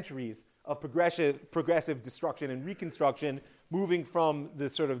of centuries of progressive destruction and reconstruction, moving from the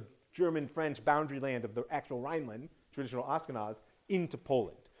sort of German-French boundary land of the actual Rhineland, traditional Ashkenaz, into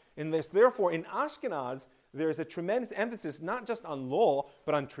Poland. And therefore, in Ashkenaz, there's a tremendous emphasis not just on law,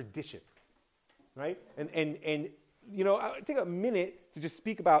 but on tradition, right? And you know, I'll take a minute to just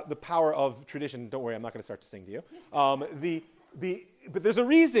speak about the power of tradition. Don't worry, I'm not going to start to sing to you. But there's a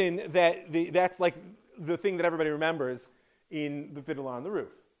reason that that's like the thing that everybody remembers in the Fiddler on the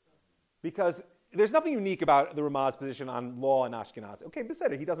Roof. Because there's nothing unique about the Ramah's position on law in Ashkenaz. Okay,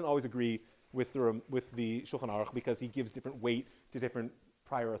 beseder, he doesn't always agree with the Shulchan Aruch because he gives different weight to different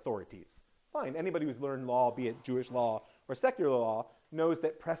prior authorities. Fine, anybody who's learned law, be it Jewish law or secular law, knows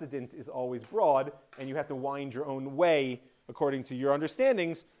that precedent is always broad and you have to wind your own way according to your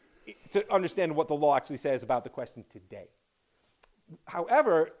understandings to understand what the law actually says about the question today.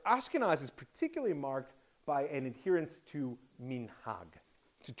 However, Ashkenaz is particularly marked by an adherence to minhag,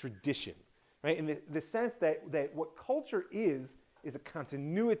 to tradition, right? In the sense that what culture is a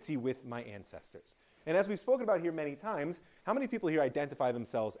continuity with my ancestors. And as we've spoken about here many times, how many people here identify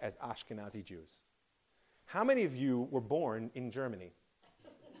themselves as Ashkenazi Jews? How many of you were born in Germany?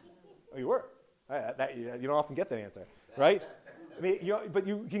 Oh, you were? You don't often get that answer, right? I mean, but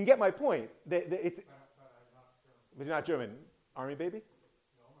you can get my point. But you're not German. Army baby?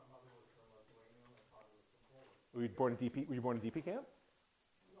 No, my mother was from Lithuania, my father was from Poland. Were you born in DP camp?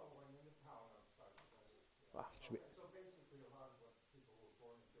 No, I'm in the town outside. Wow, So basically, a lot of what people who were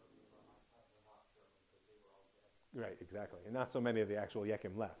born in Germany were not German because they were all dead. Right, exactly. And not so many of the actual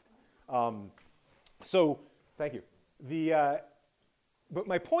Yekim left. Thank you. But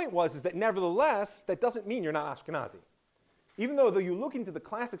my point is that nevertheless, that doesn't mean you're not Ashkenazi. Even though you look into the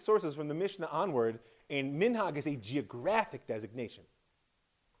classic sources from the Mishnah onward, and minhag is a geographic designation.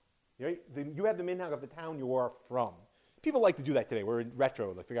 Right? You have the minhag of the town you are from. People like to do that today. We're in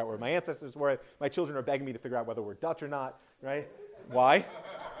retro. They figure out where my ancestors were. My children are begging me to figure out whether we're Dutch or not. Right? Why?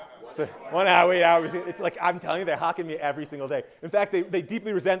 So, it's like I'm telling you, they're hawking me every single day. In fact, they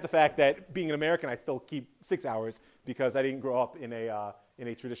deeply resent the fact that being an American, I still keep 6 hours because I didn't grow up in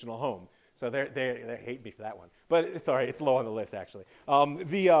a traditional home. So they hate me for that one. But it's all right. It's low on the list, actually.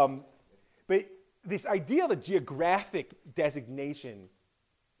 But this idea of a geographic designation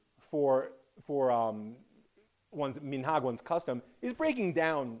for one's minhag, one's custom, is breaking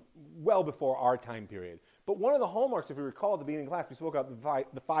down well before our time period. But one of the hallmarks, if you recall at the beginning of class, we spoke about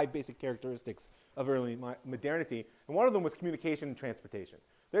the five basic characteristics of early modernity, and one of them was communication and transportation.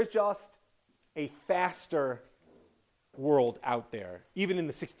 There's just a faster world out there, even in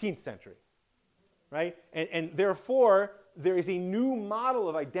the 16th century, right? And therefore, there is a new model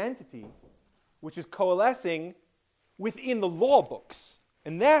of identity which is coalescing within the law books.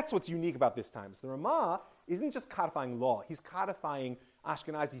 And that's what's unique about this time. So the Ramah isn't just codifying law, he's codifying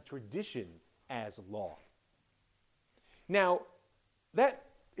Ashkenazi tradition as law. Now, that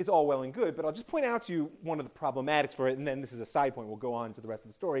is all well and good, but I'll just point out to you one of the problematics for it, and then this is a side point. We'll go on to the rest of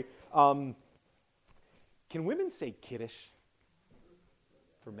the story. Can women say kiddush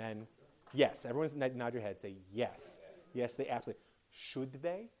for men? Yes. Everyone's nod your head. Say yes. Yes, they absolutely. Should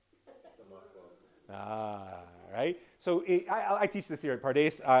they? Right? So I teach this here at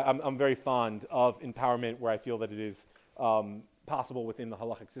Pardes. I'm very fond of empowerment where I feel that it is possible within the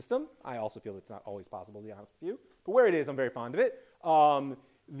halachic system. I also feel it's not always possible, to be honest with you. But where it is, I'm very fond of it.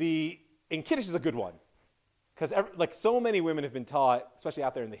 And Kiddush is a good one. Because like so many women have been taught, especially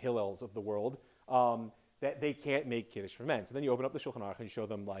out there in the Hillels of the world, that they can't make Kiddush for men. So then you open up the Shulchan Aruch and you show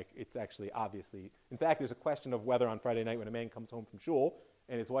them like it's actually obviously. In fact, there's a question of whether on Friday night when a man comes home from shul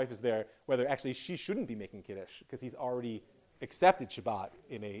and his wife is there, whether actually she shouldn't be making Kiddush because he's already accepted Shabbat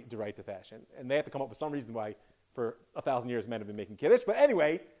in a D'oraita fashion. And they have to come up with some reason why for 1,000 years men have been making Kiddush. But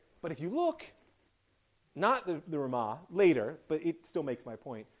anyway, if you look, not the Ramah, later, but it still makes my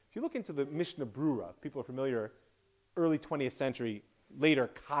point. If you look into the Mishnah Brura, people are familiar, early 20th century, later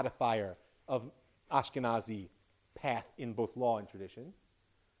codifier of Ashkenazi path in both law and tradition.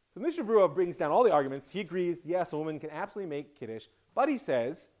 So the Mishnah Brura brings down all the arguments. He agrees, yes, a woman can absolutely make Kiddush, but he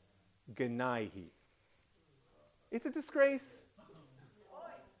says, Ganaihi. It's a disgrace.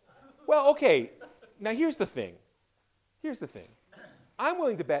 Well, okay, now here's the thing. I'm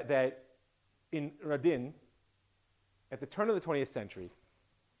willing to bet that in Radin, at the turn of the 20th century,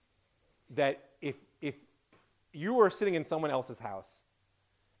 that if you were sitting in someone else's house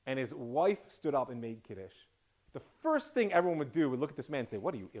and his wife stood up and made Kiddush, the first thing everyone would do would look at this man and say,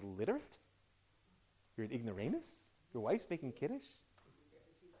 what are you, illiterate? You're an ignoramus? Your wife's making Kiddush?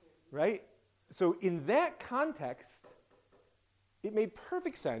 Right? So in that context, it made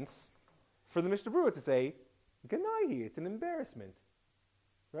perfect sense for the Mishnah Brura to say, Ganaihi, it's an embarrassment.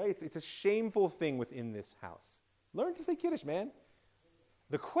 Right? It's a shameful thing within this house. Learn to say Kiddush, man.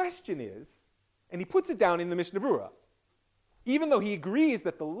 The question is, and he puts it down in the Mishnah Brura, even though he agrees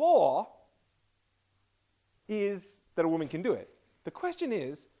that the law is that a woman can do it. The question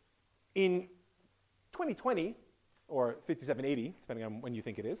is, in 2020, or 5780, depending on when you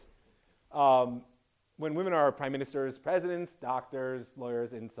think it is, when women are prime ministers, presidents, doctors,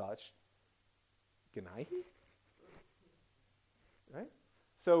 lawyers, and such, Ganaihi? Right?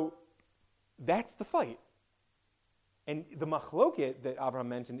 So that's the fight. And the machloket that Abraham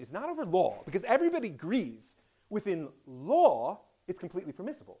mentioned is not over law, because everybody agrees within law it's completely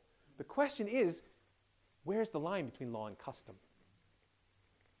permissible. The question is, where's the line between law and custom?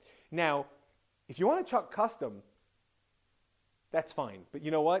 Now, if you want to chuck custom, that's fine. But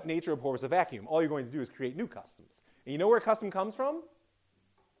you know what? Nature abhors a vacuum. All you're going to do is create new customs. And you know where custom comes from?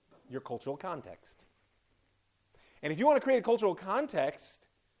 Your cultural context. And if you want to create a cultural context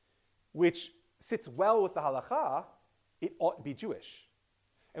which sits well with the halakha, it ought to be Jewish.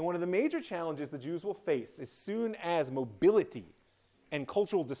 And one of the major challenges the Jews will face as soon as mobility and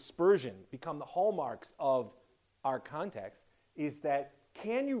cultural dispersion become the hallmarks of our context is that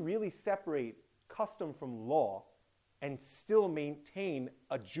can you really separate custom from law and still maintain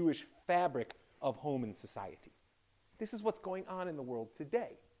a Jewish fabric of home and society? This is what's going on in the world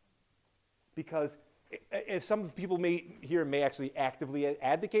today. Because if some people may actually actively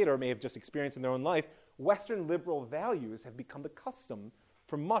advocate or may have just experienced in their own life, Western liberal values have become the custom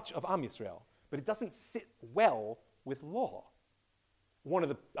for much of Am Yisrael. But it doesn't sit well with law.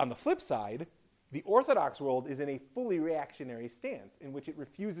 On the flip side, the Orthodox world is in a fully reactionary stance in which it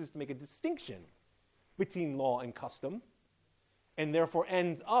refuses to make a distinction between law and custom, and therefore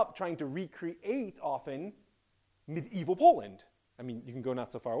ends up trying to recreate often medieval Poland. I mean, you can go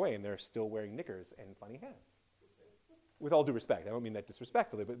not so far away, and they're still wearing knickers and funny hats. With all due respect, I don't mean that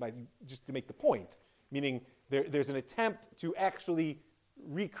disrespectfully, but just to make the point, meaning there's an attempt to actually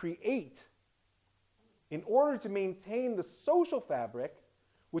recreate in order to maintain the social fabric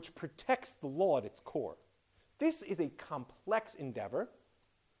which protects the law at its core. This is a complex endeavor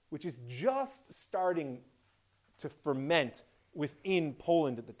which is just starting to ferment within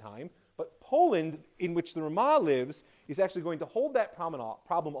Poland at the time. But Poland, in which the Ramah lives, is actually going to hold that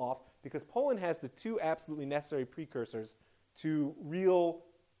problem off because Poland has the two absolutely necessary precursors to real,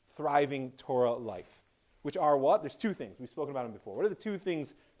 thriving Torah life, which are what? There's two things. We've spoken about them before. What are the two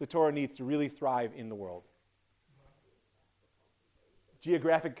things the Torah needs to really thrive in the world?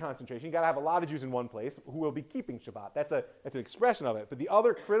 Geographic concentration. You've got to have a lot of Jews in one place who will be keeping Shabbat. That's an expression of it. But the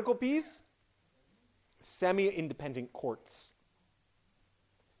other critical piece, semi-independent courts.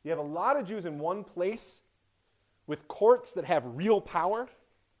 You have a lot of Jews in one place with courts that have real power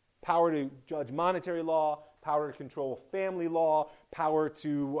to judge monetary law, power to control family law, power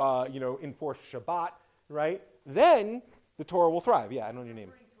to enforce Shabbat, right? then the Torah will thrive. Yeah, I know your name.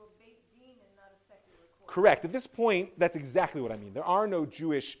 Referring to a Beit Din and not a secular court. Correct. At this point, that's exactly what I mean. There are no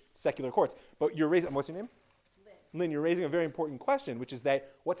Jewish secular courts. But you're raising, what's your name? Lynn, you're raising a very important question, which is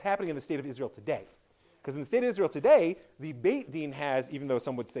that what's happening in the state of Israel today? Because in the state of Israel today, the Beit Din has, even though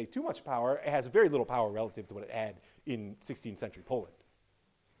some would say too much power, it has very little power relative to what it had in 16th century Poland,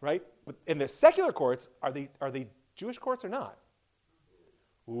 right? But in the secular courts, are they Jewish courts or not?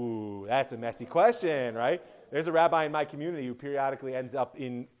 Ooh, that's a messy question, right? There's a rabbi in my community who periodically ends up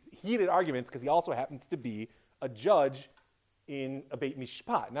in heated arguments because he also happens to be a judge in a Beit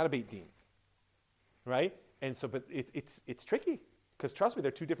Mishpat, not a Beit Din, right? And so, but it's tricky because trust me,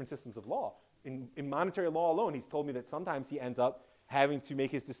 they're two different systems of law. In monetary law alone, he's told me that sometimes he ends up having to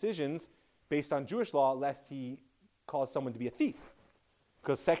make his decisions based on Jewish law lest he cause someone to be a thief.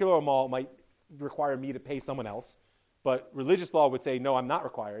 Because secular law might require me to pay someone else, but religious law would say, no, I'm not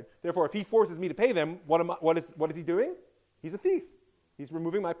required. Therefore, if he forces me to pay them, what is he doing? He's a thief. He's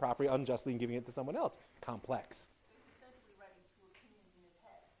removing my property unjustly and giving it to someone else. Complex. So he's essentially writing two opinions in his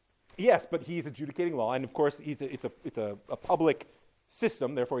head. Yes, but he's adjudicating law, and of course, it's a public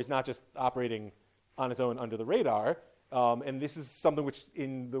system. Therefore, he's not just operating on his own under the radar. And this is something which,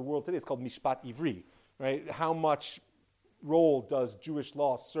 in the world today, is called mishpat ivri. Right? How much role does Jewish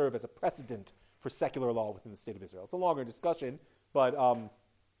law serve as a precedent for secular law within the state of Israel? It's a longer discussion, but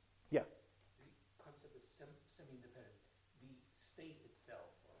yeah. The concept of semi-independent, the state itself,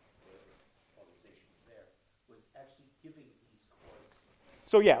 or the organization there, was actually giving these courts.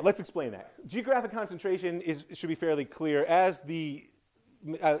 So yeah, let's explain that. Geographic concentration should be fairly clear. As the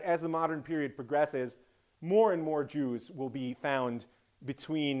modern period progresses, more and more Jews will be found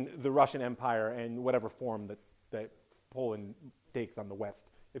between the Russian Empire and whatever form that Poland takes on the West.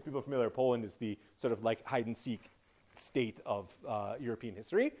 If people are familiar, Poland is the sort of like hide-and-seek state of European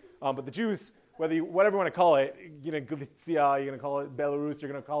history. But the Jews, whatever you want to call it, Galicia, you're going to call it Belarus, you're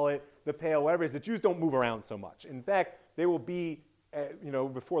going to call it the Pale, whatever it is, the Jews don't move around so much. In fact, they will be,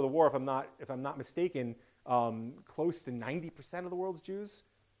 before the war, if I'm not mistaken, close to 90% of the world's Jews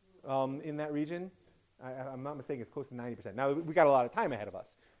in that region. I'm not mistaken, it's close to 90%. Now, we got a lot of time ahead of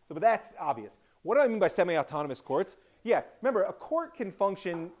us. But that's obvious. What do I mean by semi-autonomous courts? Yeah, remember, a court can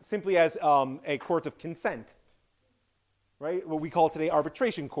function simply as a court of consent, right? What we call today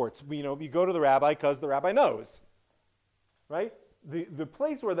arbitration courts. You go to the rabbi because the rabbi knows, right? The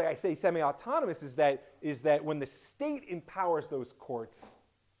place where I say semi-autonomous is that when the state empowers those courts,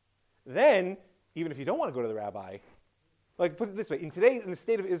 then, even if you don't want to go to the rabbi, like put it this way, in the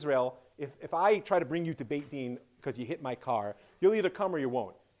state of Israel, if I try to bring you to Beit Din because you hit my car, you'll either come or you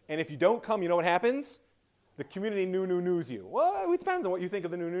won't. And if you don't come, you know what happens? The community news you. Well, it depends on what you think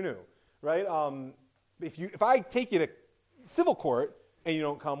of the new, right? If I take you to civil court and you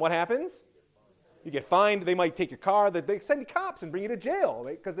don't come, what happens? You get fined. They might take your car. They send you cops and bring you to jail,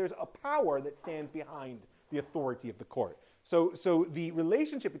 right? Because there's a power that stands behind the authority of the court. So the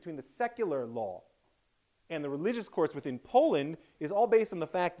relationship between the secular law and the religious courts within Poland is all based on the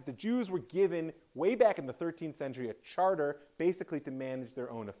fact that the Jews were given, way back in the 13th century, a charter basically to manage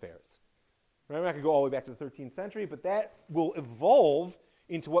their own affairs. Right? I'm not going to go all the way back to the 13th century, but that will evolve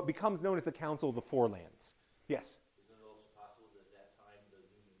into what becomes known as the Council of the Four Lands. Yes? Isn't it also possible that at that time the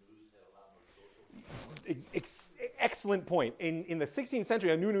news had a lot more social? Excellent point. In the 16th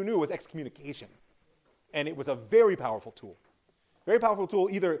century, a new was excommunication. And it was a very powerful tool. Very powerful tool,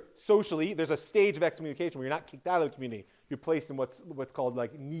 either socially, there's a stage of excommunication where you're not kicked out of the community. You're placed in what's called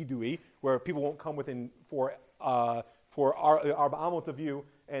like nidui, where people won't come within for arba amot of you,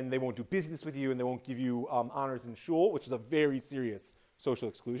 and they won't do business with you, and they won't give you honors in shul, which is a very serious social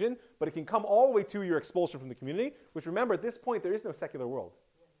exclusion. But it can come all the way to your expulsion from the community, which remember, at this point, there is no secular world.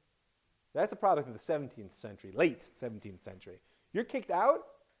 That's a product of the 17th century, late 17th century. You're kicked out,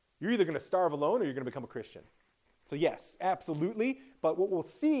 you're either going to starve alone or you're going to become a Christian. So yes, absolutely. But what we'll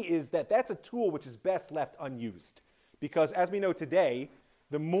see is that that's a tool which is best left unused. Because as we know today,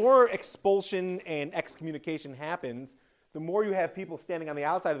 the more expulsion and excommunication happens, the more you have people standing on the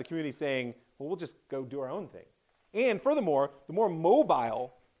outside of the community saying, well, we'll just go do our own thing. And furthermore, the more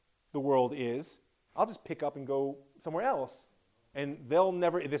mobile the world is, I'll just pick up and go somewhere else. And they'll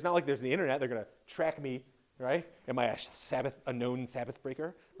never, it's not like there's the internet, they're going to track me, right? Am I a known Sabbath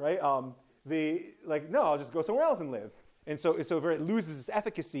breaker, right? No, I'll just go somewhere else and live. And so it loses its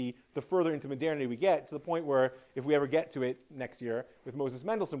efficacy the further into modernity we get, to the point where, if we ever get to it next year with Moses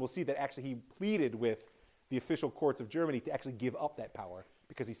Mendelssohn, we'll see that actually he pleaded with the official courts of Germany to actually give up that power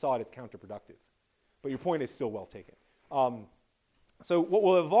because he saw it as counterproductive. But your point is still well taken. So what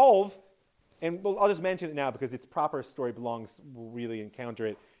will evolve, and I'll just mention it now because its proper story we'll really encounter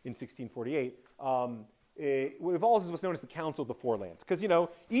it in 1648, what evolves is what's known as the Council of the Four Lands. Because,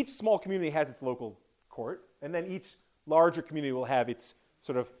 each small community has its local court, and then each larger community will have its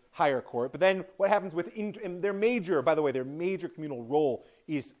sort of higher court. But then what happens with their major communal role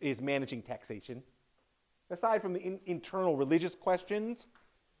is managing taxation. Aside from the internal religious questions,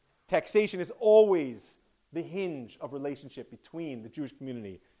 taxation is always the hinge of relationship between the Jewish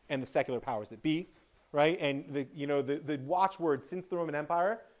community and the secular powers that be, right? And the watchword since the Roman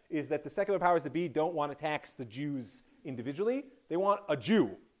Empire is that the secular powers that be don't want to tax the Jews individually. They want a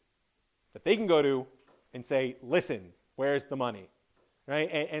Jew that they can go to and say, listen, where's the money? Right?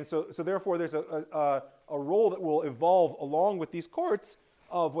 And so therefore there's a role that will evolve along with these courts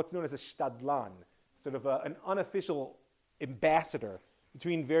of what's known as a shtadlan, sort of an unofficial ambassador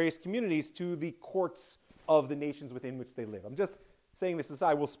between various communities to the courts of the nations within which they live. I'm just saying this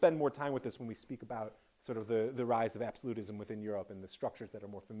aside. We'll spend more time with this when we speak about sort of the rise of absolutism within Europe and the structures that are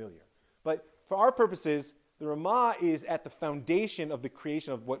more familiar. But for our purposes, the Ramah is at the foundation of the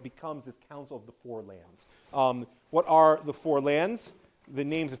creation of what becomes this Council of the Four Lands. What are the Four Lands? The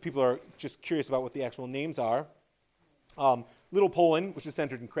names, if people are just curious about what the actual names are. Little Poland, which is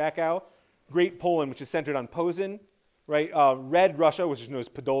centered in Krakow. Great Poland, which is centered on Posen. Right? Red Russia, which is known as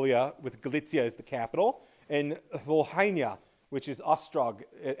Podolia, with Galicia as the capital. And Volhynia, which is Ostrog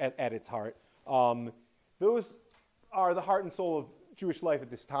at its heart. Those are the heart and soul of Jewish life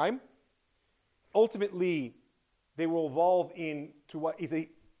at this time. Ultimately, they will evolve into what is a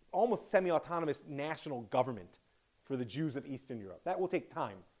almost semi-autonomous national government for the Jews of Eastern Europe. That will take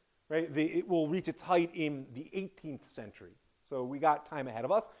time. Right? It will reach its height in the 18th century. So we got time ahead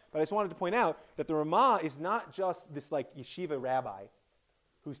of us. But I just wanted to point out that the Ramah is not just this like yeshiva rabbi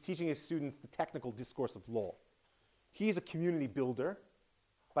who's teaching his students the technical discourse of law. He's a community builder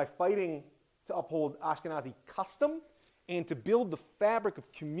by fighting to uphold Ashkenazi custom and to build the fabric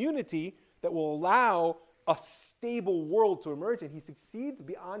of community that will allow a stable world to emerge, and he succeeds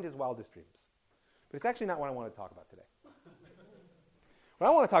beyond his wildest dreams. But it's actually not what I want to talk about today. What I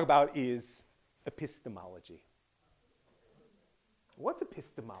want to talk about is epistemology. What's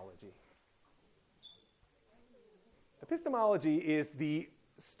epistemology? Epistemology is the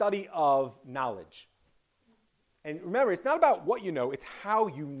study of knowledge. And remember, it's not about what you know, it's how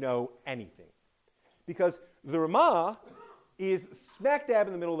you know anything. Because the Ramah is smack dab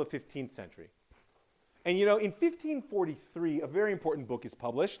in the middle of the 15th century. And in 1543, a very important book is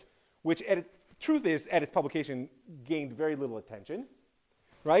published, which, truth is, at its publication, gained very little attention,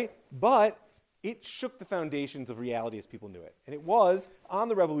 right? But it shook the foundations of reality as people knew it. And it was on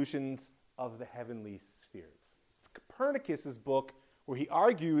the revolutions of the heavenly spheres. It's Copernicus's book where he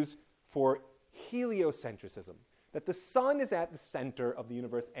argues for heliocentrism, that the sun is at the center of the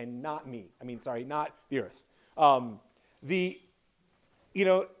universe and not not the earth. I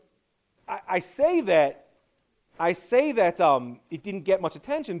say that it didn't get much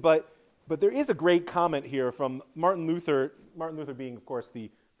attention, but there is a great comment here from Martin Luther. Martin Luther being, of course, the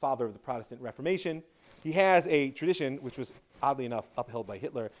father of the Protestant Reformation. He has a tradition, which was oddly enough upheld by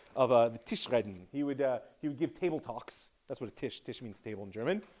Hitler, of the Tischreden. He would give table talks. That's what a tisch means table in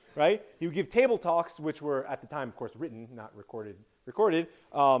German, right? He would give table talks, which were at the time, of course, written, not recorded,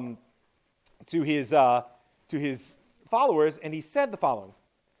 to his followers, and he said the following: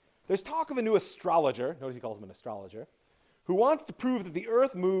 "There's talk of a new astrologer," notice he calls him an astrologer, "who wants to prove that the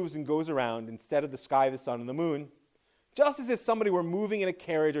earth moves and goes around instead of the sky, the sun, and the moon, just as if somebody were moving in a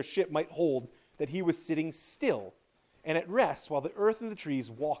carriage or ship might hold that he was sitting still and at rest while the earth and the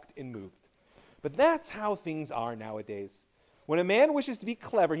trees walked and moved. But that's how things are nowadays. When a man wishes to be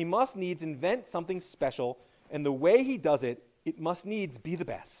clever, he must needs invent something special, and the way he does it, it must needs be the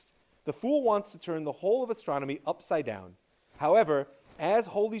best. The fool wants to turn the whole of astronomy upside down. However, as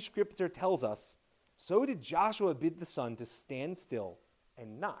Holy Scripture tells us, so did Joshua bid the sun to stand still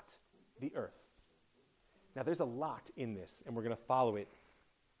and not the earth." Now, there's a lot in this, and we're going to follow it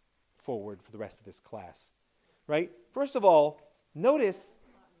forward for the rest of this class. Right? First of all, notice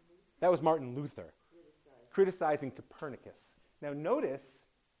that was Martin Luther criticizing Copernicus. Now, notice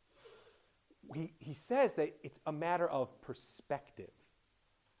he says that it's a matter of perspective.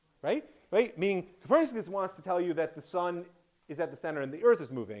 Right? Meaning, Copernicus wants to tell you that the sun is at the center and the earth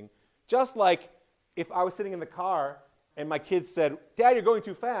is moving, just like if I was sitting in the car and my kids said, "Dad, you're going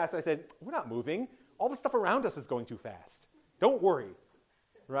too fast." I said, "We're not moving. All the stuff around us is going too fast. Don't worry."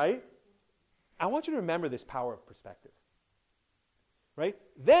 Right? I want you to remember this power of perspective. Right?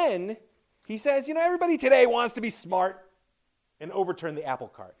 Then he says, everybody today wants to be smart and overturn the apple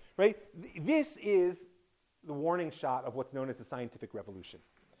cart. Right? This is the warning shot of what's known as the scientific revolution.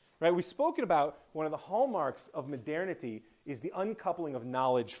 Right? We've spoken about one of the hallmarks of modernity is the uncoupling of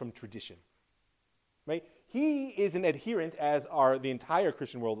knowledge from tradition. right? He is an adherent, as are the entire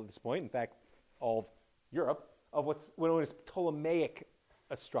Christian world at this point, in fact, all of Europe, of what's known as Ptolemaic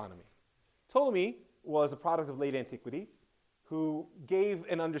astronomy. Ptolemy was a product of late antiquity who gave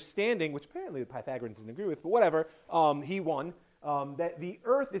an understanding, which apparently the Pythagoreans didn't agree with, but whatever, he won, that the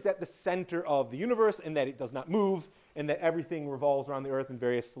earth is at the center of the universe and that it does not move and that everything revolves around the earth in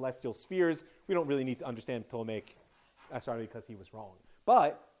various celestial spheres. We don't really need to understand Ptolemaic astronomy because he was wrong.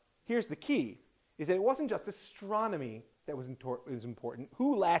 But here's the key, is that it wasn't just astronomy that was important.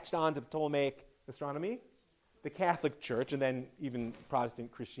 Who latched on to Ptolemaic astronomy? The Catholic Church and then even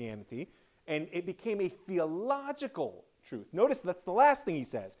Protestant Christianity. And it became a theological truth. Notice that's the last thing he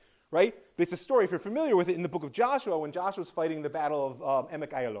says, right? It's a story, if you're familiar with it, in the book of Joshua, when Joshua was fighting the battle of Emek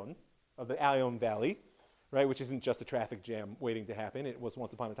Ayalon, of the Ayalon Valley, right, which isn't just a traffic jam waiting to happen. It was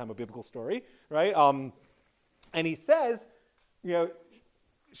once upon a time a biblical story, right? And he says,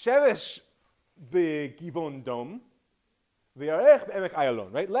 Shevesh beGivon Dom, v'yarech be'emek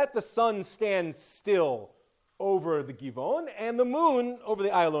Ayalon, right? Let the sun stand still over the Givon and the moon over the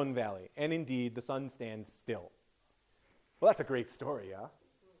Ayalon Valley. And indeed, the sun stands still. Well, that's a great story, yeah?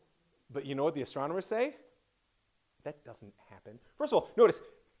 But you know what the astronomers say? That doesn't happen. First of all, notice,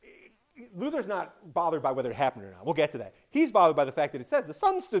 Luther's not bothered by whether it happened or not. We'll get to that. He's bothered by the fact that it says the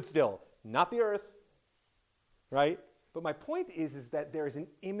sun stood still, not the earth, right? But my point is that there is an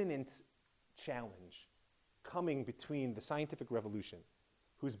imminent challenge coming between the scientific revolution,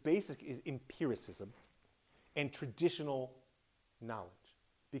 whose basic is empiricism, and traditional knowledge.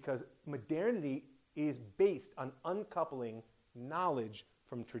 Because modernity is based on uncoupling knowledge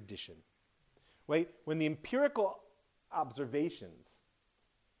from tradition. Right? When the empirical observations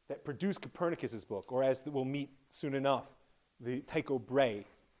that produce Copernicus's book, or as we'll meet soon enough, the Tycho Brahe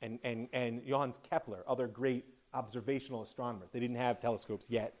and Johannes Kepler, other great observational astronomers. They didn't have telescopes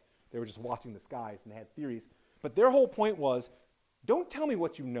yet. They were just watching the skies and they had theories. But their whole point was, don't tell me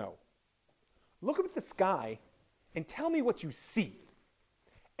what you know. Look up at the sky and tell me what you see.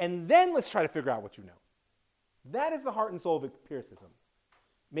 And then let's try to figure out what you know. That is the heart and soul of empiricism.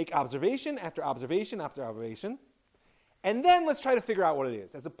 Make observation after observation after observation, and then let's try to figure out what it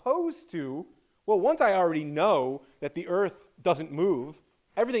is. As opposed to, well, once I already know that the earth doesn't move,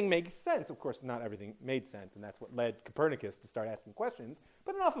 everything makes sense. Of course, not everything made sense, and that's what led Copernicus to start asking questions.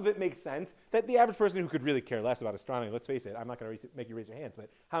 But enough of it makes sense that the average person who could really care less about astronomy, let's face it, I'm not going to make you raise your hands, but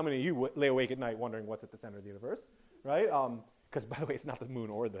how many of you lay awake at night wondering what's at the center of the universe, right? Because, by the way, it's not the moon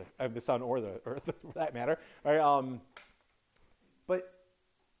or the sun or the earth, for that matter. Right? But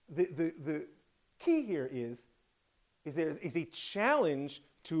the key here is there is a challenge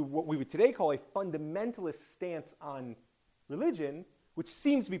to what we would today call a fundamentalist stance on religion, which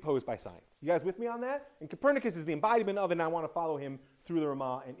seems to be posed by science. You guys with me on that? And Copernicus is the embodiment of it, and I want to follow him through the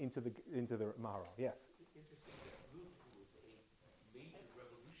Ramah and into the Maharal. Yes? Interesting that Luther was a major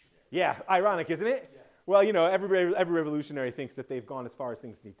revolutionary. Yeah, ironic, isn't it? Yeah. Well, every revolutionary thinks that they've gone as far as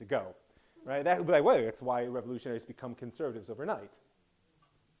things need to go. Right? That's why revolutionaries become conservatives overnight.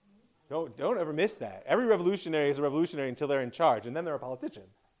 Don't ever miss that. Every revolutionary is a revolutionary until they're in charge, and then they're a politician.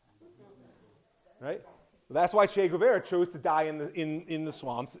 Right? Well, that's why Che Guevara chose to die in the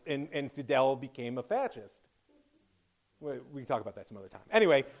swamps, and Fidel became a fascist. We can talk about that some other time.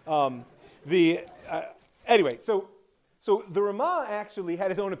 Anyway, so the Ramah actually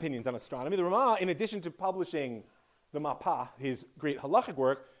had his own opinions on astronomy. The Ramah, in addition to publishing the Mapah, his great halachic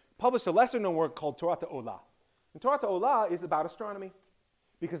work, published a lesser-known work called Torah Ta'olah. And Torah Ta'olah is about astronomy,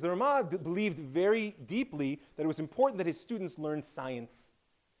 because the Ramah believed very deeply that it was important that his students learn science,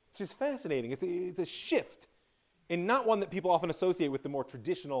 which is fascinating. It's a shift, and not one that people often associate with the more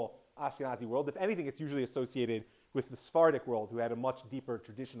traditional Ashkenazi world. If anything, it's usually associated with the Sephardic world, who had a much deeper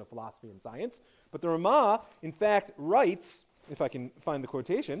tradition of philosophy and science. But the Ramah, in fact, writes, if I can find the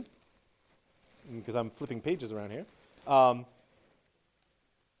quotation, because I'm flipping pages around here.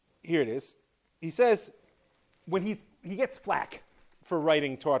 Here it is. He says, when he gets flack for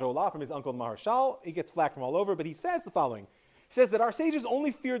writing Torah Ta'olah from his uncle Maharshal, he gets flack from all over, but he says the following. He says that our sages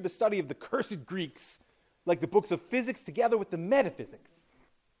only feared the study of the cursed Greeks, like the books of physics together with the metaphysics.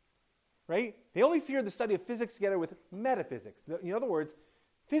 Right? They only feared the study of physics together with metaphysics. In other words,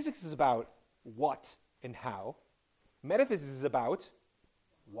 physics is about what and how. Metaphysics is about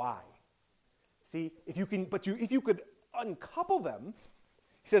why. See, if you could uncouple them,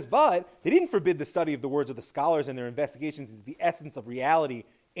 he says, but they didn't forbid the study of the words of the scholars and their investigations into the essence of reality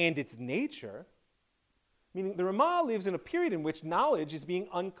and its nature. Meaning the Ramah lives in a period in which knowledge is being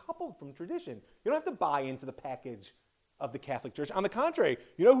uncoupled from tradition. You don't have to buy into the package of the Catholic Church. On the contrary,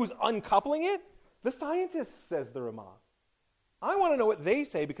 you know who's uncoupling it? The scientists, says the Ramah. I want to know what they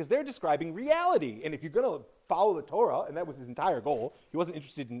say because they're describing reality. And if you're going to follow the Torah, and that was his entire goal, he wasn't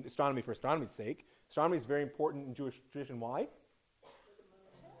interested in astronomy for astronomy's sake. Astronomy is very important in Jewish tradition. Why?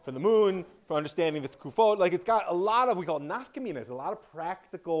 For the moon, for understanding the Kufot. Like, it's got a lot of, we call it nafkaminas, a lot of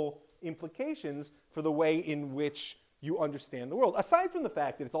practical implications for the way in which you understand the world. Aside from the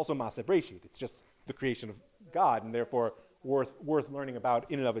fact that it's also Maaseh Breshit. It's just the creation of God, and therefore worth learning about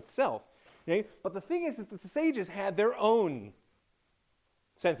in and of itself. Okay? But the thing is that the sages had their own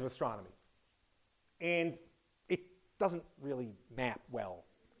sense of astronomy. And it doesn't really map well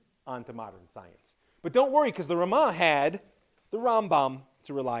onto modern science. But don't worry, because the Ramah had the Rambam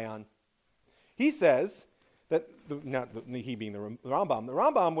to rely on. He says that, he being the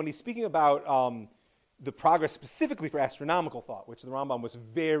Rambam, when he's speaking about the progress specifically for astronomical thought, which the Rambam was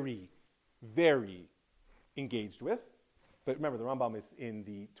very, very engaged with. But remember, the Rambam is in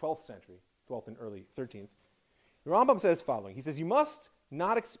the 12th century, 12th and early 13th. The Rambam says following. He says, you must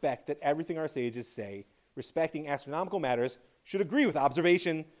not expect that everything our sages say respecting astronomical matters should agree with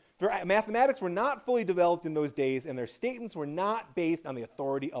observation. For mathematics were not fully developed in those days, and their statements were not based on the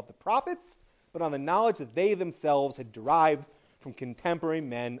authority of the prophets, but on the knowledge that they themselves had derived from contemporary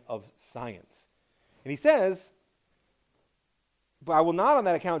men of science. And he says, but I will not on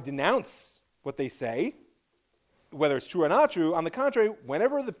that account denounce what they say, whether it's true or not true. On the contrary,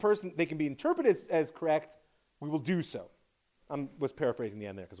 whenever they can be interpreted as correct, we will do so. I was paraphrasing the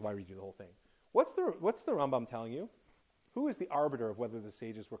end there, because why read you the whole thing? What's the Rambam telling you? Who is the arbiter of whether the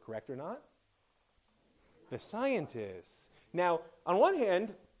sages were correct or not? The scientists. Now, on one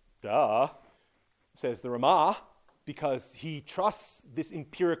hand, says the Ramah, because he trusts this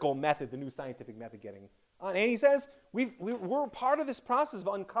empirical method, the new scientific method getting on. And he says, we're part of this process of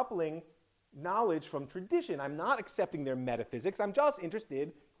uncoupling knowledge from tradition. I'm not accepting their metaphysics. I'm just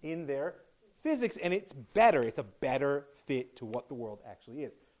interested in their physics, and it's better. It's a better fit to what the world actually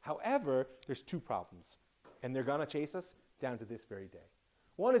is. However, there's two problems, and they're going to chase us down to this very day.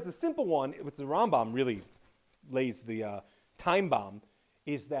 One is the simple one, which the Rambam really lays the time bomb,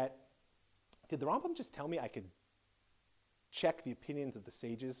 is that, did the Rambam just tell me I could check the opinions of the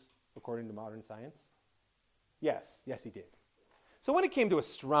sages according to modern science? Yes, he did. So when it came to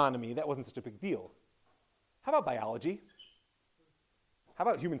astronomy, that wasn't such a big deal. How about biology? How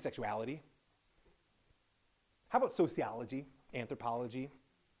about human sexuality? How about sociology, anthropology?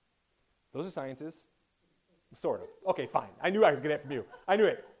 Those are sciences. Sort of. Okay, fine. I knew I was going to get it from you. I knew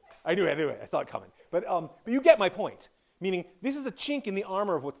it. I saw it coming. But you get my point. Meaning, this is a chink in the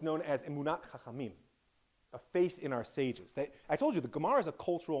armor of what's known as emunat chachamim, a faith in our sages. I told you, the Gemara is a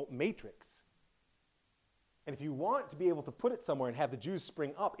cultural matrix. And if you want to be able to put it somewhere and have the Jews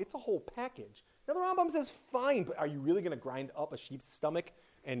spring up, it's a whole package. Now, the Rambam says, fine, but are you really going to grind up a sheep's stomach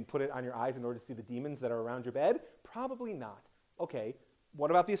and put it on your eyes in order to see the demons that are around your bed? Probably not. Okay, what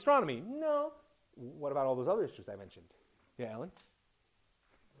about the astronomy? No. What about all those other issues I mentioned? Yeah, Alan?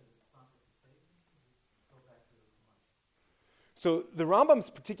 So the Rambam's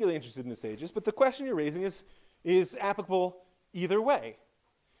particularly interested in the sages, but the question you're raising is applicable either way.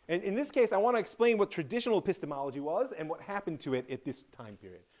 And in this case, I want to explain what traditional epistemology was and what happened to it at this time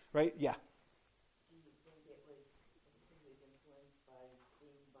period. Right? Yeah. Do you think he was influenced by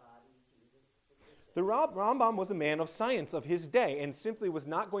seeing bodies? He was a physician. The Rambam was a man of science of his day and simply was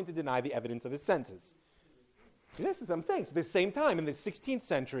not going to deny the evidence of his senses. This is what I'm saying. So at the same time, in the 16th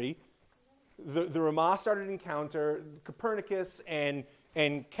century, the Ramah started to encounter Copernicus and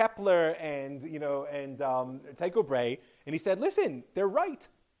Kepler and Tycho Brahe, and he said, listen, they're right.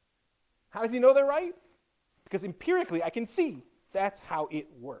 How does he know they're right? Because empirically, I can see that's how it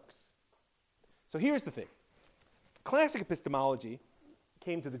works. So here's the thing. Classic epistemology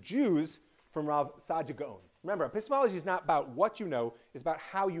came to the Jews from Rav Saadia Gaon. Remember, epistemology is not about what you know, it's about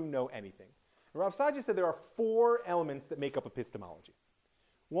how you know anything. And Rav Saadia said there are 4 elements that make up epistemology.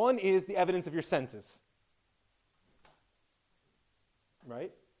 One is the evidence of your senses.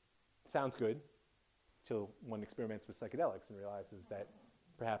 Right? Sounds good until one experiments with psychedelics and realizes that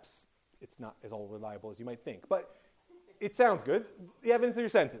perhaps it's not as all reliable as you might think. But it sounds good. The evidence of your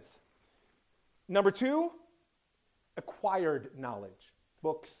senses. Number 2, acquired knowledge.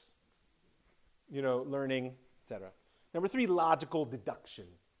 Books, learning, etc. Number 3, logical deduction.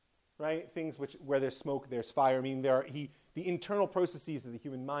 Right? Things where there's smoke, there's fire. I mean, the internal processes of the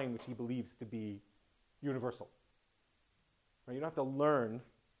human mind which he believes to be universal. Right? You don't have to learn.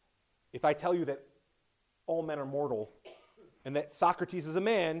 If I tell you that all men are mortal and that Socrates is a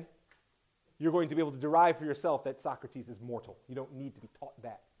man, you're going to be able to derive for yourself that Socrates is mortal. You don't need to be taught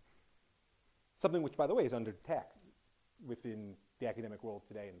that. Something which, by the way, is under attack within the academic world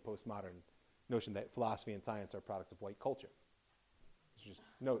today and the postmodern notion that philosophy and science are products of white culture. Just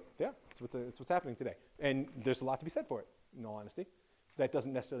note, yeah, it's what's happening today. And there's a lot to be said for it, in all honesty. That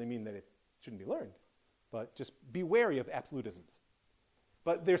doesn't necessarily mean that it shouldn't be learned, but just be wary of absolutisms.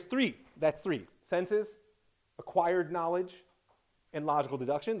 But there's three. That's three. Senses, acquired knowledge, and logical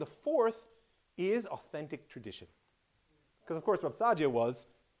deduction. The fourth is authentic tradition. Because, of course, Rav Sadia was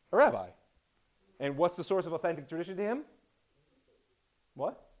a rabbi. And what's the source of authentic tradition to him?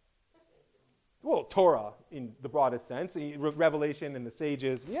 What? Well, Torah in the broadest sense, Revelation and the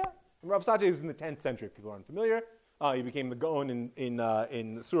sages. Yeah, and Rav Sadia was in the 10th century. If people are unfamiliar. He became the Gaon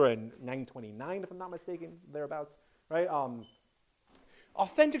in Surah in 929, if I'm not mistaken, thereabouts. Right?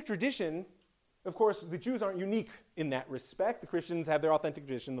 Authentic tradition, of course, the Jews aren't unique in that respect. The Christians have their authentic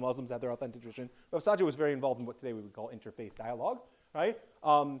tradition. The Muslims have their authentic tradition. Rav Sadia was very involved in what today we would call interfaith dialogue. Right?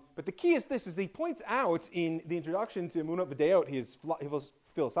 But the key is this, is he points out in the introduction to Emunot V'Deot, his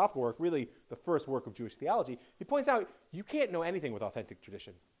philosophical work, really the first work of Jewish theology, he points out you can't know anything with authentic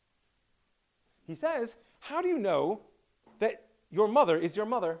tradition. He says, how do you know that your mother is your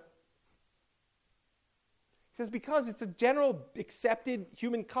mother? He says, because it's a general accepted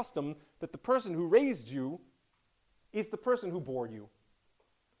human custom that the person who raised you is the person who bore you.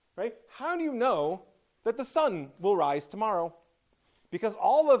 Right? How do you know that the sun will rise tomorrow? Because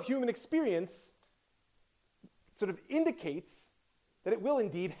all of human experience sort of indicates that it will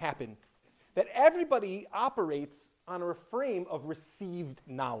indeed happen. That everybody operates on a frame of received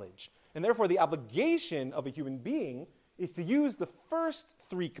knowledge. And therefore, the obligation of a human being is to use the first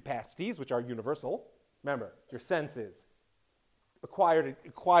three capacities, which are universal. Remember, your senses,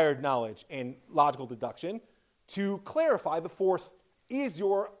 acquired knowledge, and logical deduction, to clarify the fourth is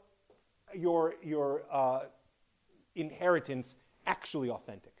your inheritance actually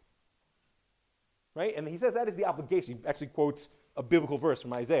authentic. Right? And he says that is the obligation. He actually quotes a biblical verse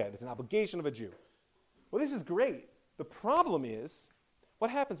from Isaiah. It's an obligation of a Jew. Well, this is great. The problem is, what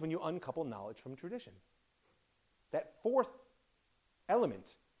happens when you uncouple knowledge from tradition? That fourth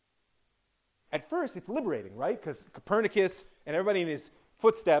element. At first, it's liberating, right? Because Copernicus and everybody in his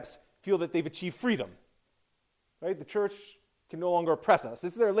footsteps feel that they've achieved freedom. Right? The church can no longer oppress us.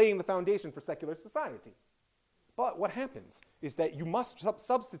 This is they're laying the foundation for secular society. But what happens is that you must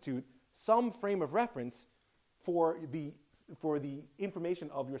substitute some frame of reference for the information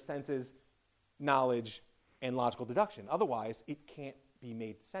of your senses, knowledge, and logical deduction. Otherwise, it can't be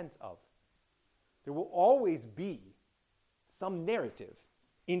made sense of. There will always be some narrative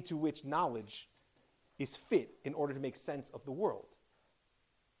into which knowledge is fit in order to make sense of the world.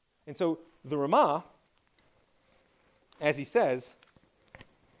 And so the Ramah, as he says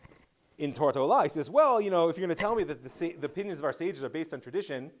in Torah Tolah, he says, well, if you're going to tell me that the opinions of our sages are based on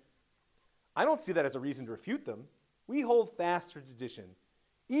tradition, I don't see that as a reason to refute them. We hold fast to tradition,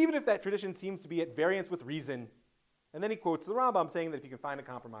 even if that tradition seems to be at variance with reason. And then he quotes the Rambam saying that if you can find a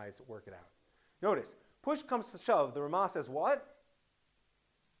compromise, work it out. Notice, push comes to shove, the Ramah says what?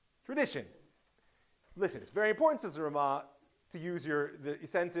 Tradition. Listen, it's very important, says the Ramah, to use the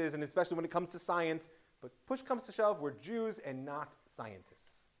senses, and especially when it comes to science. But push comes to shove, we're Jews and not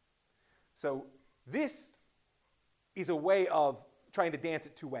scientists. So this is a way of trying to dance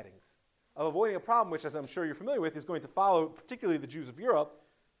at two weddings, of avoiding a problem which, as I'm sure you're familiar with, is going to follow particularly the Jews of Europe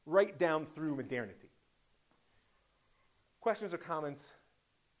right down through modernity. Questions or comments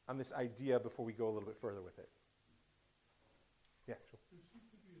on this idea before we go a little bit further with it? Yeah, sure. There seems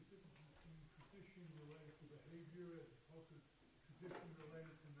to be a difference between tradition related to behavior as opposed to tradition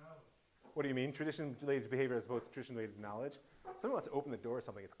related to knowledge. What do you mean? Tradition related to behavior as opposed to tradition related to knowledge? Someone wants to open the door or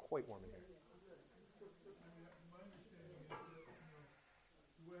something. It's quite warm in here. My understanding is that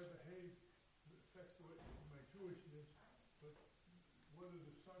the way I behave affects my Jewishness, but whether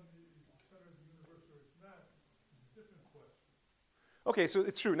the sun is the center of the universe or it's not is a different question. Okay, so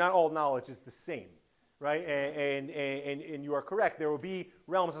it's true. Not all knowledge is the same, right? And you are correct. There will be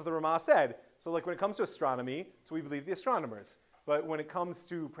realms, as the Ramah said. So like when it comes to astronomy, so we believe the astronomers. But when it comes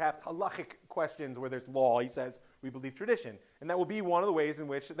to perhaps halachic questions where there's law, he says, we believe tradition. And that will be one of the ways in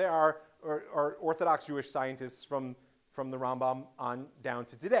which there are Orthodox Jewish scientists from the Rambam on down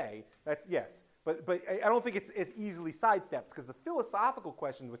to today. That's yes. But I don't think it's as easily sidestepped because the philosophical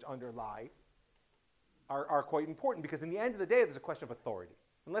questions which underlie are quite important because in the end of the day, there's a question of authority.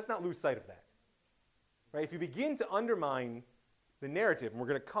 And let's not lose sight of that. Right? If you begin to undermine the narrative, and we're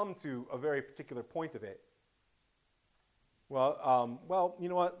going to come to a very particular point of it, well, you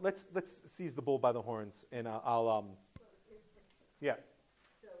know what? Let's seize the bull by the horns, and yeah. So if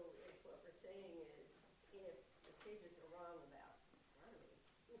what we're saying is, if the sages are wrong about astronomy,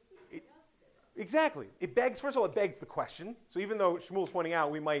 what else are they wrong? Exactly. First of all, it begs the question. So even though Shmuel's pointing out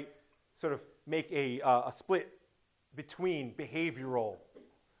we might sort of make a split between behavioral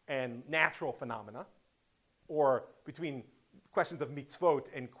and natural phenomena, or between questions of mitzvot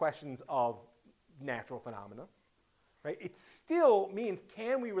and questions of natural phenomena, right? It still means,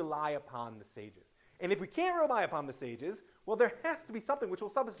 can we rely upon the sages? And if we can't rely upon the sages, well, there has to be something which will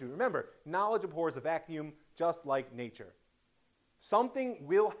substitute. Remember, knowledge abhors a vacuum, just like nature. Something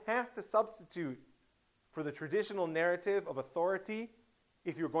will have to substitute for the traditional narrative of authority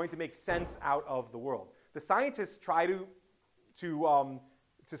if you're going to make sense out of the world. The scientists try to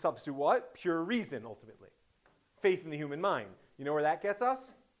substitute what? Pure reason, ultimately. Faith in the human mind. You know where that gets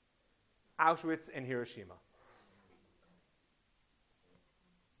us? Auschwitz and Hiroshima.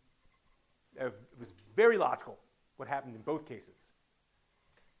 It was very logical what happened in both cases.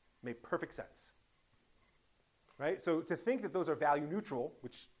 Made perfect sense. Right? So to think that those are value neutral,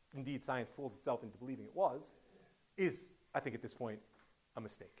 which indeed science fooled itself into believing it was, is, I think at this point, a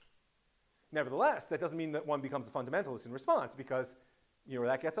mistake. Nevertheless, that doesn't mean that one becomes a fundamentalist in response, because you know where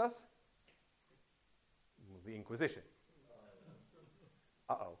that gets us? The Inquisition.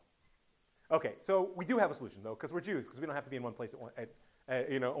 Uh-oh. Okay, so we do have a solution, though, because we're Jews, because we don't have to be in one place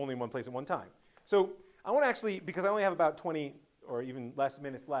only in one place at one time. So I want to actually, because I only have about 20 or even less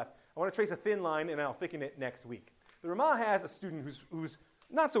minutes left, I want to trace a thin line, and I'll thicken it next week. The Ramah has a student who's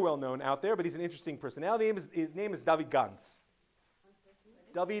not so well known out there, but he's an interesting personality. His name is David Gans.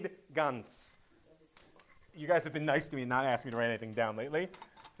 David Gans. You guys have been nice to me and not asked me to write anything down lately,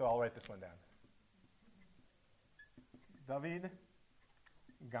 so I'll write this one down. David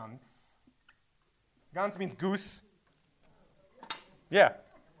Gans. Gans means goose. Yeah.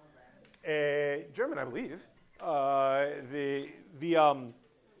 German, I believe.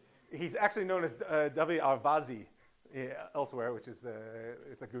 He's actually known as David Arvazi elsewhere, which is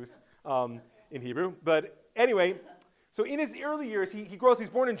it's a goose in Hebrew. But anyway, so in his early years, he grows. He's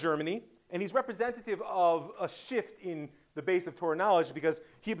born in Germany, and he's representative of a shift in the base of Torah knowledge because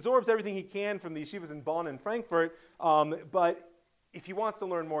he absorbs everything he can from the yeshivas in Bonn and Frankfurt. But if he wants to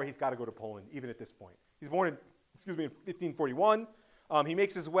learn more, he's got to go to Poland, even at this point. He's born in 1541. He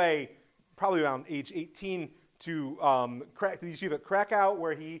makes his way probably around age 18 to the yeshiva at Krakow,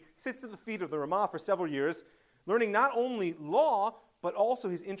 where he sits at the feet of the Ramah for several years, learning not only law, but also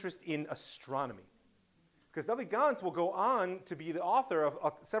his interest in astronomy. Because David Gans will go on to be the author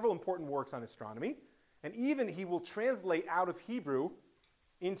of several important works on astronomy, and even he will translate out of Hebrew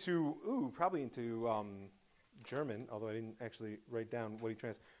into German, although I didn't actually write down what he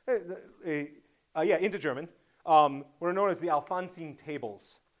translated. Into German, what are known as the Alphonsine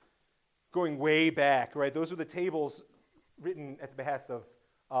tables, going way back, right? Those are the tables written at the behest of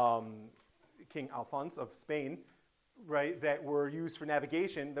King Alphonse of Spain, right, that were used for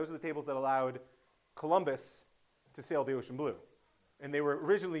navigation. Those are the tables that allowed Columbus to sail the ocean blue. And they were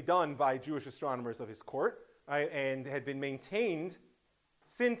originally done by Jewish astronomers of his court, right, and had been maintained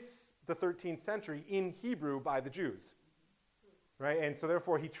since the 13th century in Hebrew by the Jews. Right? And so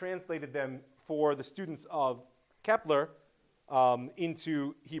therefore he translated them for the students of Kepler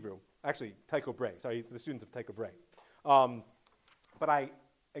into Hebrew. Actually, Tycho Brahe. Sorry, the students of Tycho Brahe. But I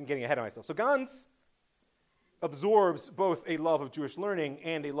am getting ahead of myself. So Gans absorbs both a love of Jewish learning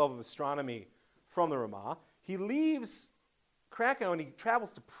and a love of astronomy from the Ramah. He leaves Krakow and he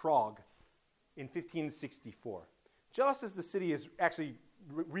travels to Prague in 1564. Just as the city is actually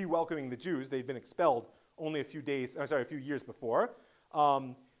re-welcoming the Jews, they'd been expelled only a few years before.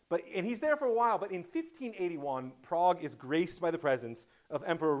 And he's there for a while, but in 1581, Prague is graced by the presence of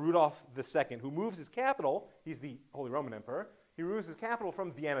Emperor Rudolf II, who moves his capital, he's the Holy Roman Emperor, he moves his capital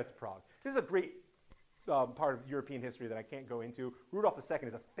from Vienna to Prague. This is a great part of European history that I can't go into. Rudolf II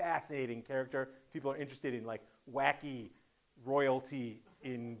is a fascinating character. People are interested in like wacky royalty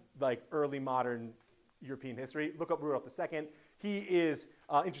in like early modern European history. Look up Rudolf II. He is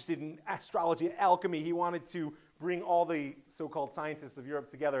interested in astrology, alchemy. He wanted to bring all the so-called scientists of Europe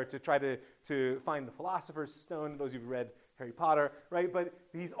together to try to find the Philosopher's Stone, those who've read Harry Potter, right? But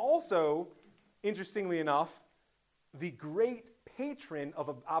he's also, interestingly enough, the great patron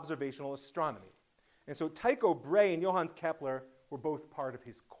of observational astronomy. And so Tycho Brahe and Johannes Kepler were both part of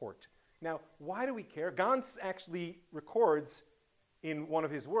his court. Now, why do we care? Gans actually records in one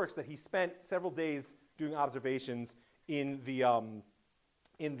of his works that he spent several days doing observations in the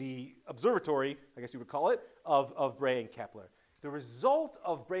observatory, I guess you would call it, of Brahe and Kepler. The result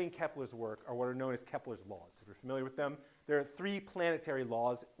of Brahe and Kepler's work are what are known as Kepler's laws. If you're familiar with them, there are 3 planetary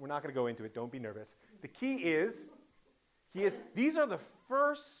laws. We're not going to go into it. Don't be nervous. The key is, these are the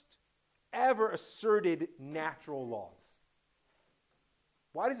first ever asserted natural laws.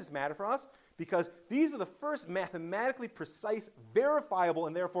 Why does this matter for us? Because these are the first mathematically precise, verifiable,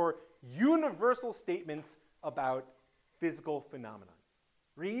 and therefore universal statements about physical phenomenon.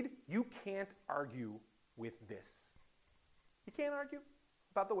 Read, you can't argue with this. You can't argue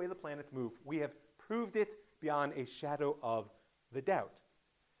about the way the planets move. We have proved it beyond a shadow of the doubt.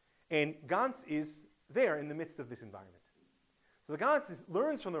 And Gans is there in the midst of this environment. So the Gans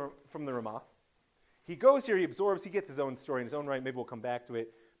learns from the Ramah. He goes here, he absorbs, he gets his own story in his own right. Maybe we'll come back to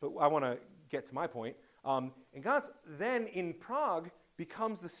it, but I want to get to my point. And Gans then in Prague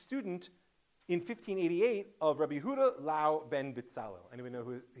becomes the student in 1588 of Rabbi Yehuda Lau ben Bitzalel. Anyone know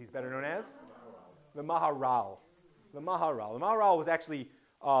who he's better known as? The Maharal. The Maharal was actually,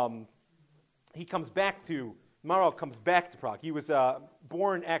 Maharal comes back to Prague. He was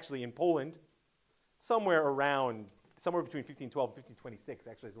born actually in Poland, somewhere between 1512 and 1526.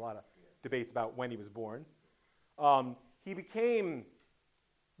 Actually, there's a lot of debates about when he was born. He became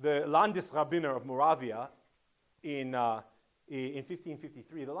the Landesrabbiner of Moravia in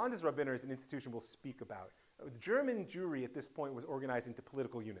 1553. The Landesrabbiner is an institution we'll speak about. The German Jewry at this point was organized into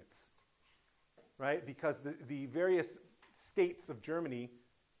political units, right? Because the various states of Germany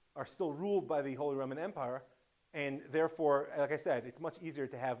are still ruled by the Holy Roman Empire, and therefore, like I said, it's much easier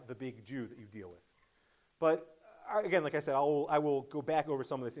to have the big Jew that you deal with. But again, like I said, I will go back over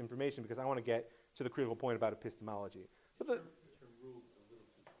some of this information because I want to get to the critical point about epistemology. But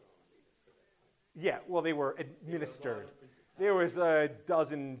they were administered. There was 3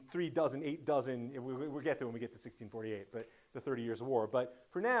 dozen, 8 dozen. We'll get to when we get to 1648, but the 30 Years' War. But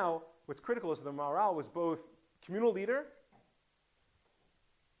for now, what's critical is that the Maharal was both communal leader,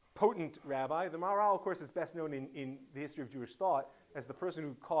 potent rabbi. The Maharal, of course, is best known in the history of Jewish thought as the person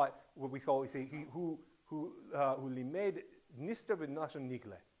who caught what we say who limed nister b'nashon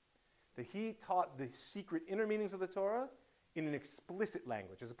nigle, that he taught the secret inner meanings of the Torah in an explicit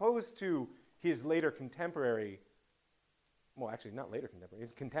language, as opposed to his later contemporary. Well, actually, not later contemporary.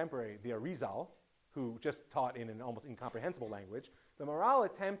 His contemporary, the Arizal, who just taught in an almost incomprehensible language. The Maharal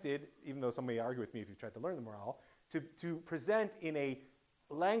attempted, even though some may argue with me if you tried to learn the Maharal, to present in a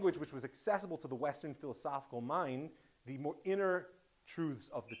language which was accessible to the Western philosophical mind the more inner truths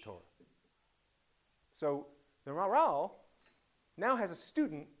of the Torah. So the Maharal now has a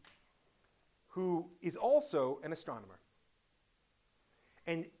student who is also an astronomer.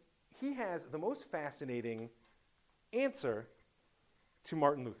 And he has the most fascinating answer to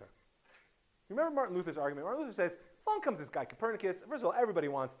Martin Luther. Remember Martin Luther's argument? Martin Luther says, along comes this guy, Copernicus. First of all, everybody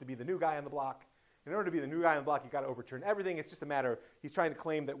wants to be the new guy on the block. In order to be the new guy on the block, you've got to overturn everything. It's just a matter, he's trying to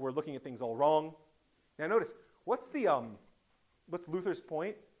claim that we're looking at things all wrong. Now notice, what's Luther's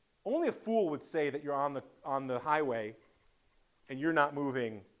point? Only a fool would say that you're on the highway and you're not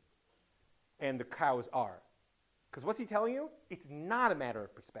moving and the cows are. Because what's he telling you? It's not a matter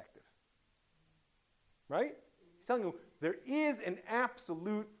of perspective. Right? He's telling you there is an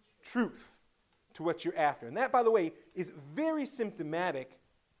absolute truth to what you're after. And that, by the way, is very symptomatic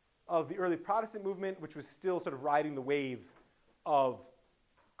of the early Protestant movement, which was still sort of riding the wave of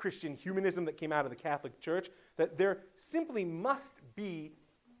Christian humanism that came out of the Catholic Church, that there simply must be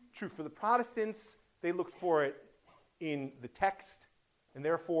truth. For the Protestants, they looked for it in the text, and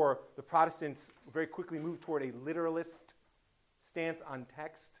therefore the Protestants very quickly moved toward a literalist stance on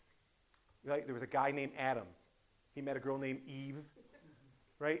text. Like, there was a guy named Adam. He met a girl named Eve.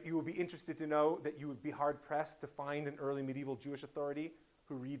 Right? You will be interested to know that you would be hard-pressed to find an early medieval Jewish authority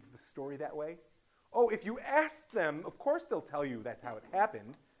who reads the story that way. Oh, if you ask them, of course they'll tell you that's how it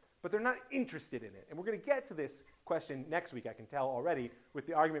happened, but they're not interested in it. And we're going to get to this question next week, I can tell already, with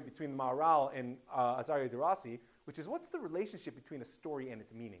the argument between the Maharal and Azaria de Rossi, which is what's the relationship between a story and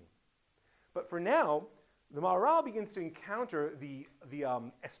its meaning? But for now, the Maharal begins to encounter the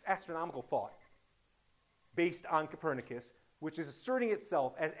astronomical thought based on Copernicus, which is asserting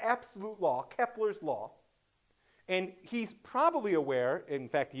itself as absolute law, Kepler's law. And he's probably aware, in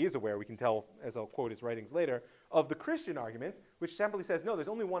fact he is aware, we can tell as I'll quote his writings later, of the Christian arguments, which simply says, no, there's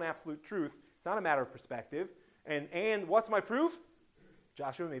only one absolute truth. It's not a matter of perspective. And what's my proof?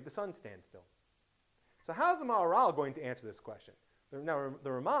 Joshua made the sun stand still. So how's the Maharal going to answer this question? Now,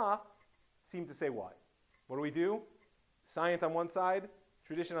 the Ramah seemed to say what? What do we do? Science on one side,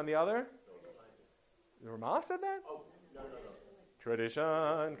 tradition on the other? The Ramah said that? Oh, no. Tradition.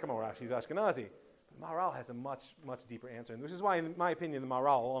 Come on, Rashi's Ashkenazi. The Maharal has a much, much deeper answer. And this is why, in my opinion, the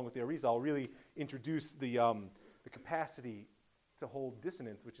Maharal, along with the Arizal, really introduced the capacity to hold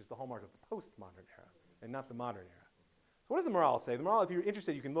dissonance, which is the hallmark of the postmodern era, and not the modern era. So what does the Maharal say? The Maharal, if you're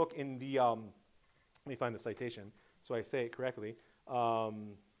interested, you can look in the, let me find the citation so I say it correctly.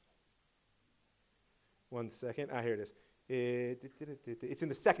 1 second. Here it is. It's in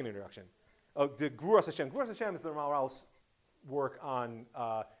the second introduction. The Gvuras Hashem. Gvuras Hashem is the Maharal's work on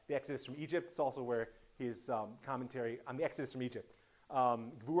the Exodus from Egypt. It's also where his commentary on the Exodus from Egypt.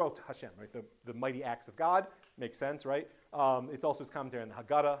 Gvurot Hashem, right? The mighty acts of God. Makes sense, right? It's also his commentary on the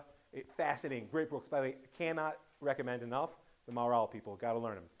Haggadah. Fascinating, great books. By the way, cannot recommend enough. The Maharal people, got to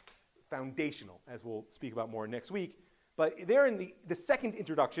learn them. Foundational, as we'll speak about more next week. But there in the second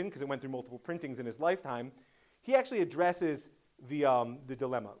introduction, because it went through multiple printings in his lifetime, he actually addresses the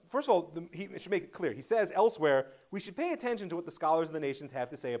dilemma. First of all, he should make it clear. He says elsewhere, we should pay attention to what the scholars of the nations have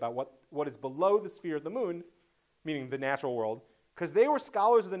to say about what is below the sphere of the moon, meaning the natural world, because they were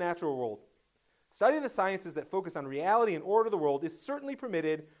scholars of the natural world. Studying the sciences that focus on reality and order of the world is certainly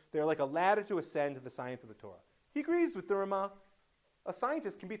permitted. They're like a ladder to ascend to the science of the Torah. He agrees with the Ramah. A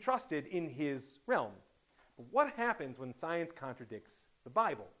scientist can be trusted in his realm. But what happens when science contradicts the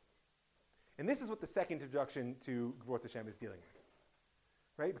Bible? And this is what the second introduction to Gvurot Hashem is dealing with.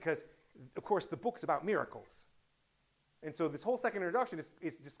 Right? Because, of course, the book's about miracles. And so this whole second introduction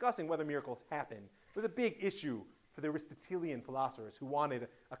is discussing whether miracles happen. It was a big issue for the Aristotelian philosophers who wanted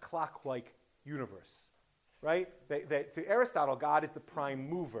a clock-like universe. Right? That to Aristotle, God is the prime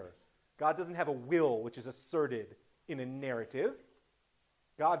mover. God doesn't have a will which is asserted in a narrative.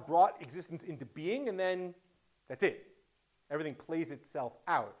 God brought existence into being, and then that's it. Everything plays itself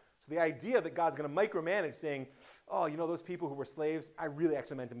out. So the idea that God's going to micromanage, saying, oh, you know, those people who were slaves, I really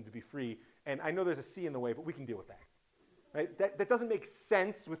actually meant them to be free, and I know there's a sea in the way, but we can deal with that. Right? That doesn't make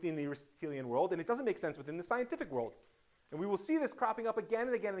sense within the Aristotelian world, and it doesn't make sense within the scientific world. And we will see this cropping up again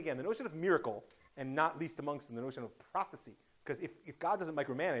and again and again. The notion of miracle, and not least amongst them, the notion of prophecy. Because if God doesn't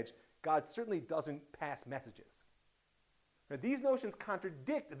micromanage, God certainly doesn't pass messages. Now, these notions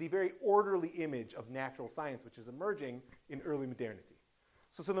contradict the very orderly image of natural science, which is emerging in early modernity.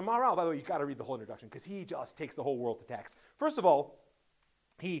 So the Maharal, by the way, you've got to read the whole introduction, because he just takes the whole world to task. First of all,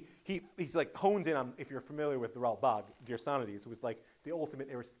 he's like hones in on, if you're familiar with the Ralbag, Gersonides, who was like the ultimate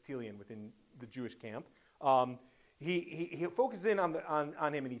Aristotelian within the Jewish camp. He focuses in on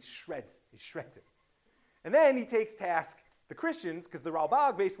him, and he shreds him. And then he takes task the Christians, because the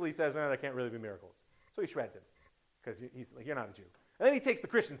Ralbag basically says, no, there can't really be miracles. So he shreds him, because he's like, you're not a Jew. And then he takes the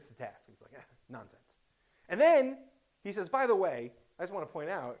Christians to task. He's like, nonsense. And then he says, by the way, I just want to point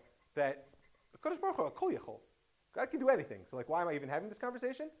out that God can do anything. So why am I even having this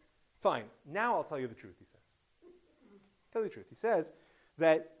conversation? Fine. Now I'll tell you the truth, he says. Tell you the truth. He says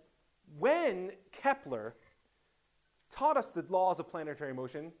that when Kepler taught us the laws of planetary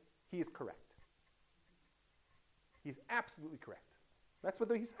motion, he is correct. He's absolutely correct. That's what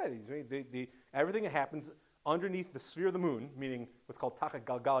he said. Everything that happens underneath the sphere of the moon, meaning what's called Tachat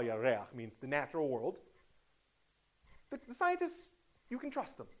Galgal Yareach, means the natural world. The scientists, you can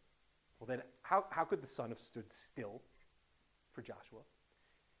trust them. Well, then how could the sun have stood still for Joshua?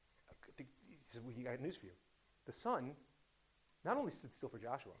 He said, well, he got news for you. The sun not only stood still for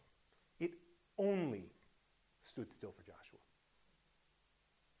Joshua, it only stood still for Joshua.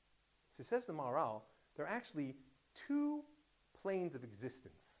 So it says the Maharal, there are actually two planes of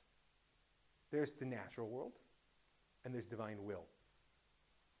existence. There's the natural world, and there's divine will.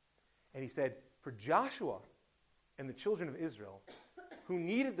 And he said, for Joshua and the children of Israel, who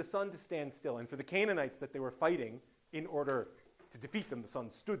needed the sun to stand still, and for the Canaanites that they were fighting in order to defeat them, the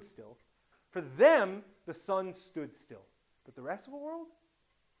sun stood still. For them, the sun stood still. But the rest of the world,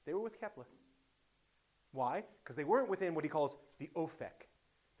 they were with Kepler. Why? Because they weren't within what he calls the Ophek.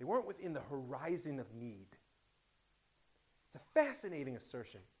 They weren't within the horizon of need. It's a fascinating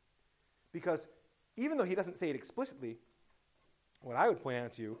assertion, because even though he doesn't say it explicitly, what I would point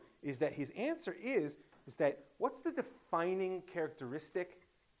out to you is that his answer is that what's the defining characteristic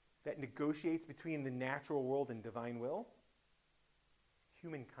that negotiates between the natural world and divine will?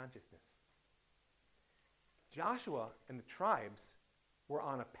 Human consciousness. Joshua and the tribes were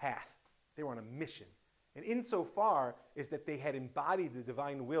on a path. They were on a mission. And insofar as that they had embodied the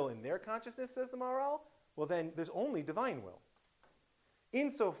divine will in their consciousness, says the Maharal, well then there's only divine will.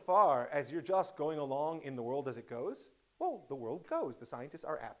 Insofar as you're just going along in the world as it goes, well, the world goes. The scientists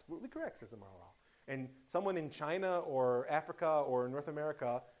are absolutely correct, says the Maharal. And someone in China or Africa or North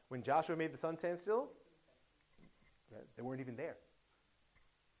America, when Joshua made the sun stand still, they weren't even there.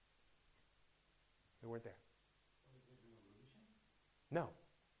 They weren't there. No.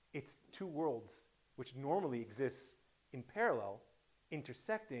 It's two worlds which normally exist in parallel,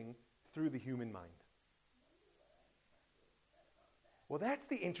 intersecting through the human mind. Well, that's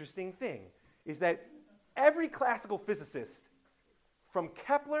the interesting thing, is that every classical physicist, from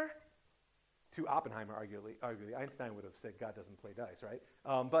Kepler to Oppenheimer, arguably Einstein would have said God doesn't play dice, right?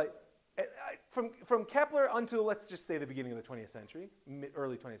 But from Kepler until, let's just say, the beginning of the 20th century,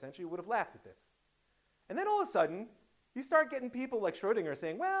 early 20th century, would have laughed at this. And then all of a sudden, you start getting people like Schrodinger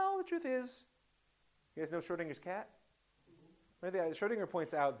saying, well, the truth is, you guys know Schrodinger's cat? Right? Schrodinger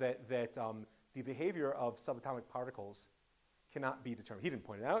points out that the behavior of subatomic particles cannot be determined. He didn't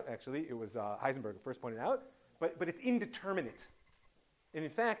point it out, actually. It was Heisenberg who first pointed it out. But it's indeterminate. And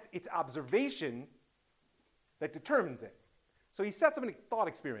in fact, it's observation that determines it. So he sets up a thought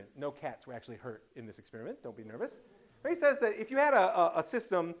experiment. No cats were actually hurt in this experiment. Don't be nervous. He says that if you had a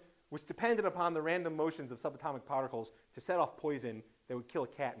system which depended upon the random motions of subatomic particles to set off poison that would kill a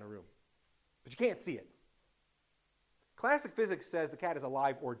cat in a room, but you can't see it. Classic physics says the cat is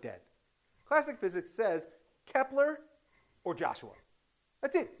alive or dead. Classic physics says Kepler or Joshua.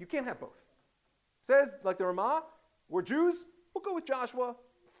 That's it. You can't have both. Says, like the Ramah, we're Jews, we'll go with Joshua,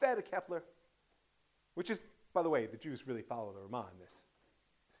 fed a Kepler. Which is, by the way, the Jews really follow the Ramah in this,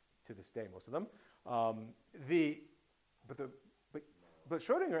 to this day, most of them. But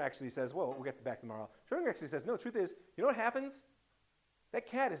Schrodinger actually says, well, we'll get back to tomorrow. Schrodinger actually says, no, the truth is, you know what happens? That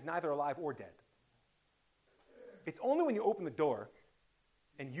cat is neither alive or dead. It's only when you open the door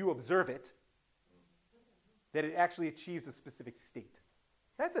and you observe it that it actually achieves a specific state.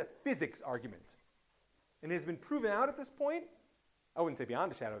 That's a physics argument. And it has been proven out at this point, I wouldn't say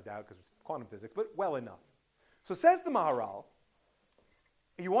beyond a shadow of doubt because it's quantum physics, but well enough. So says the Maharal,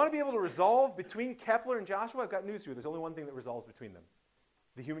 you want to be able to resolve between Kepler and Joshua? I've got news for you. There's only one thing that resolves between them.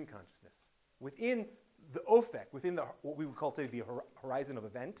 The human consciousness. Within the Ophek, within what we would call today the horizon of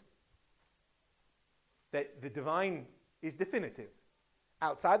event, that the divine is definitive.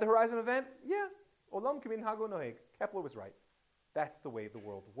 Outside the horizon of event, yeah, Olam Kamin Hago Noheg. Kepler was right. That's the way the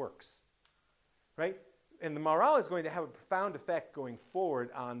world works. Right? And the Maharal is going to have a profound effect going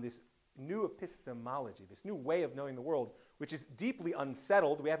forward on this new epistemology, this new way of knowing the world, which is deeply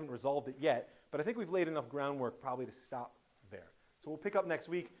unsettled. We haven't resolved it yet, but I think we've laid enough groundwork probably to stop there. So we'll pick up next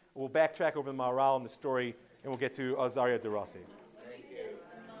week. We'll backtrack over the Maharal and the story, and we'll get to Azaria de Rossi.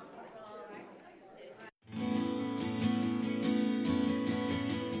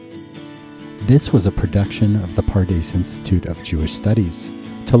 This was a production of the Pardes Institute of Jewish Studies.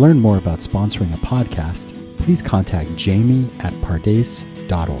 To learn more about sponsoring a podcast, please contact Jamie at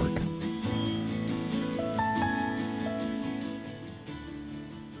pardes.org.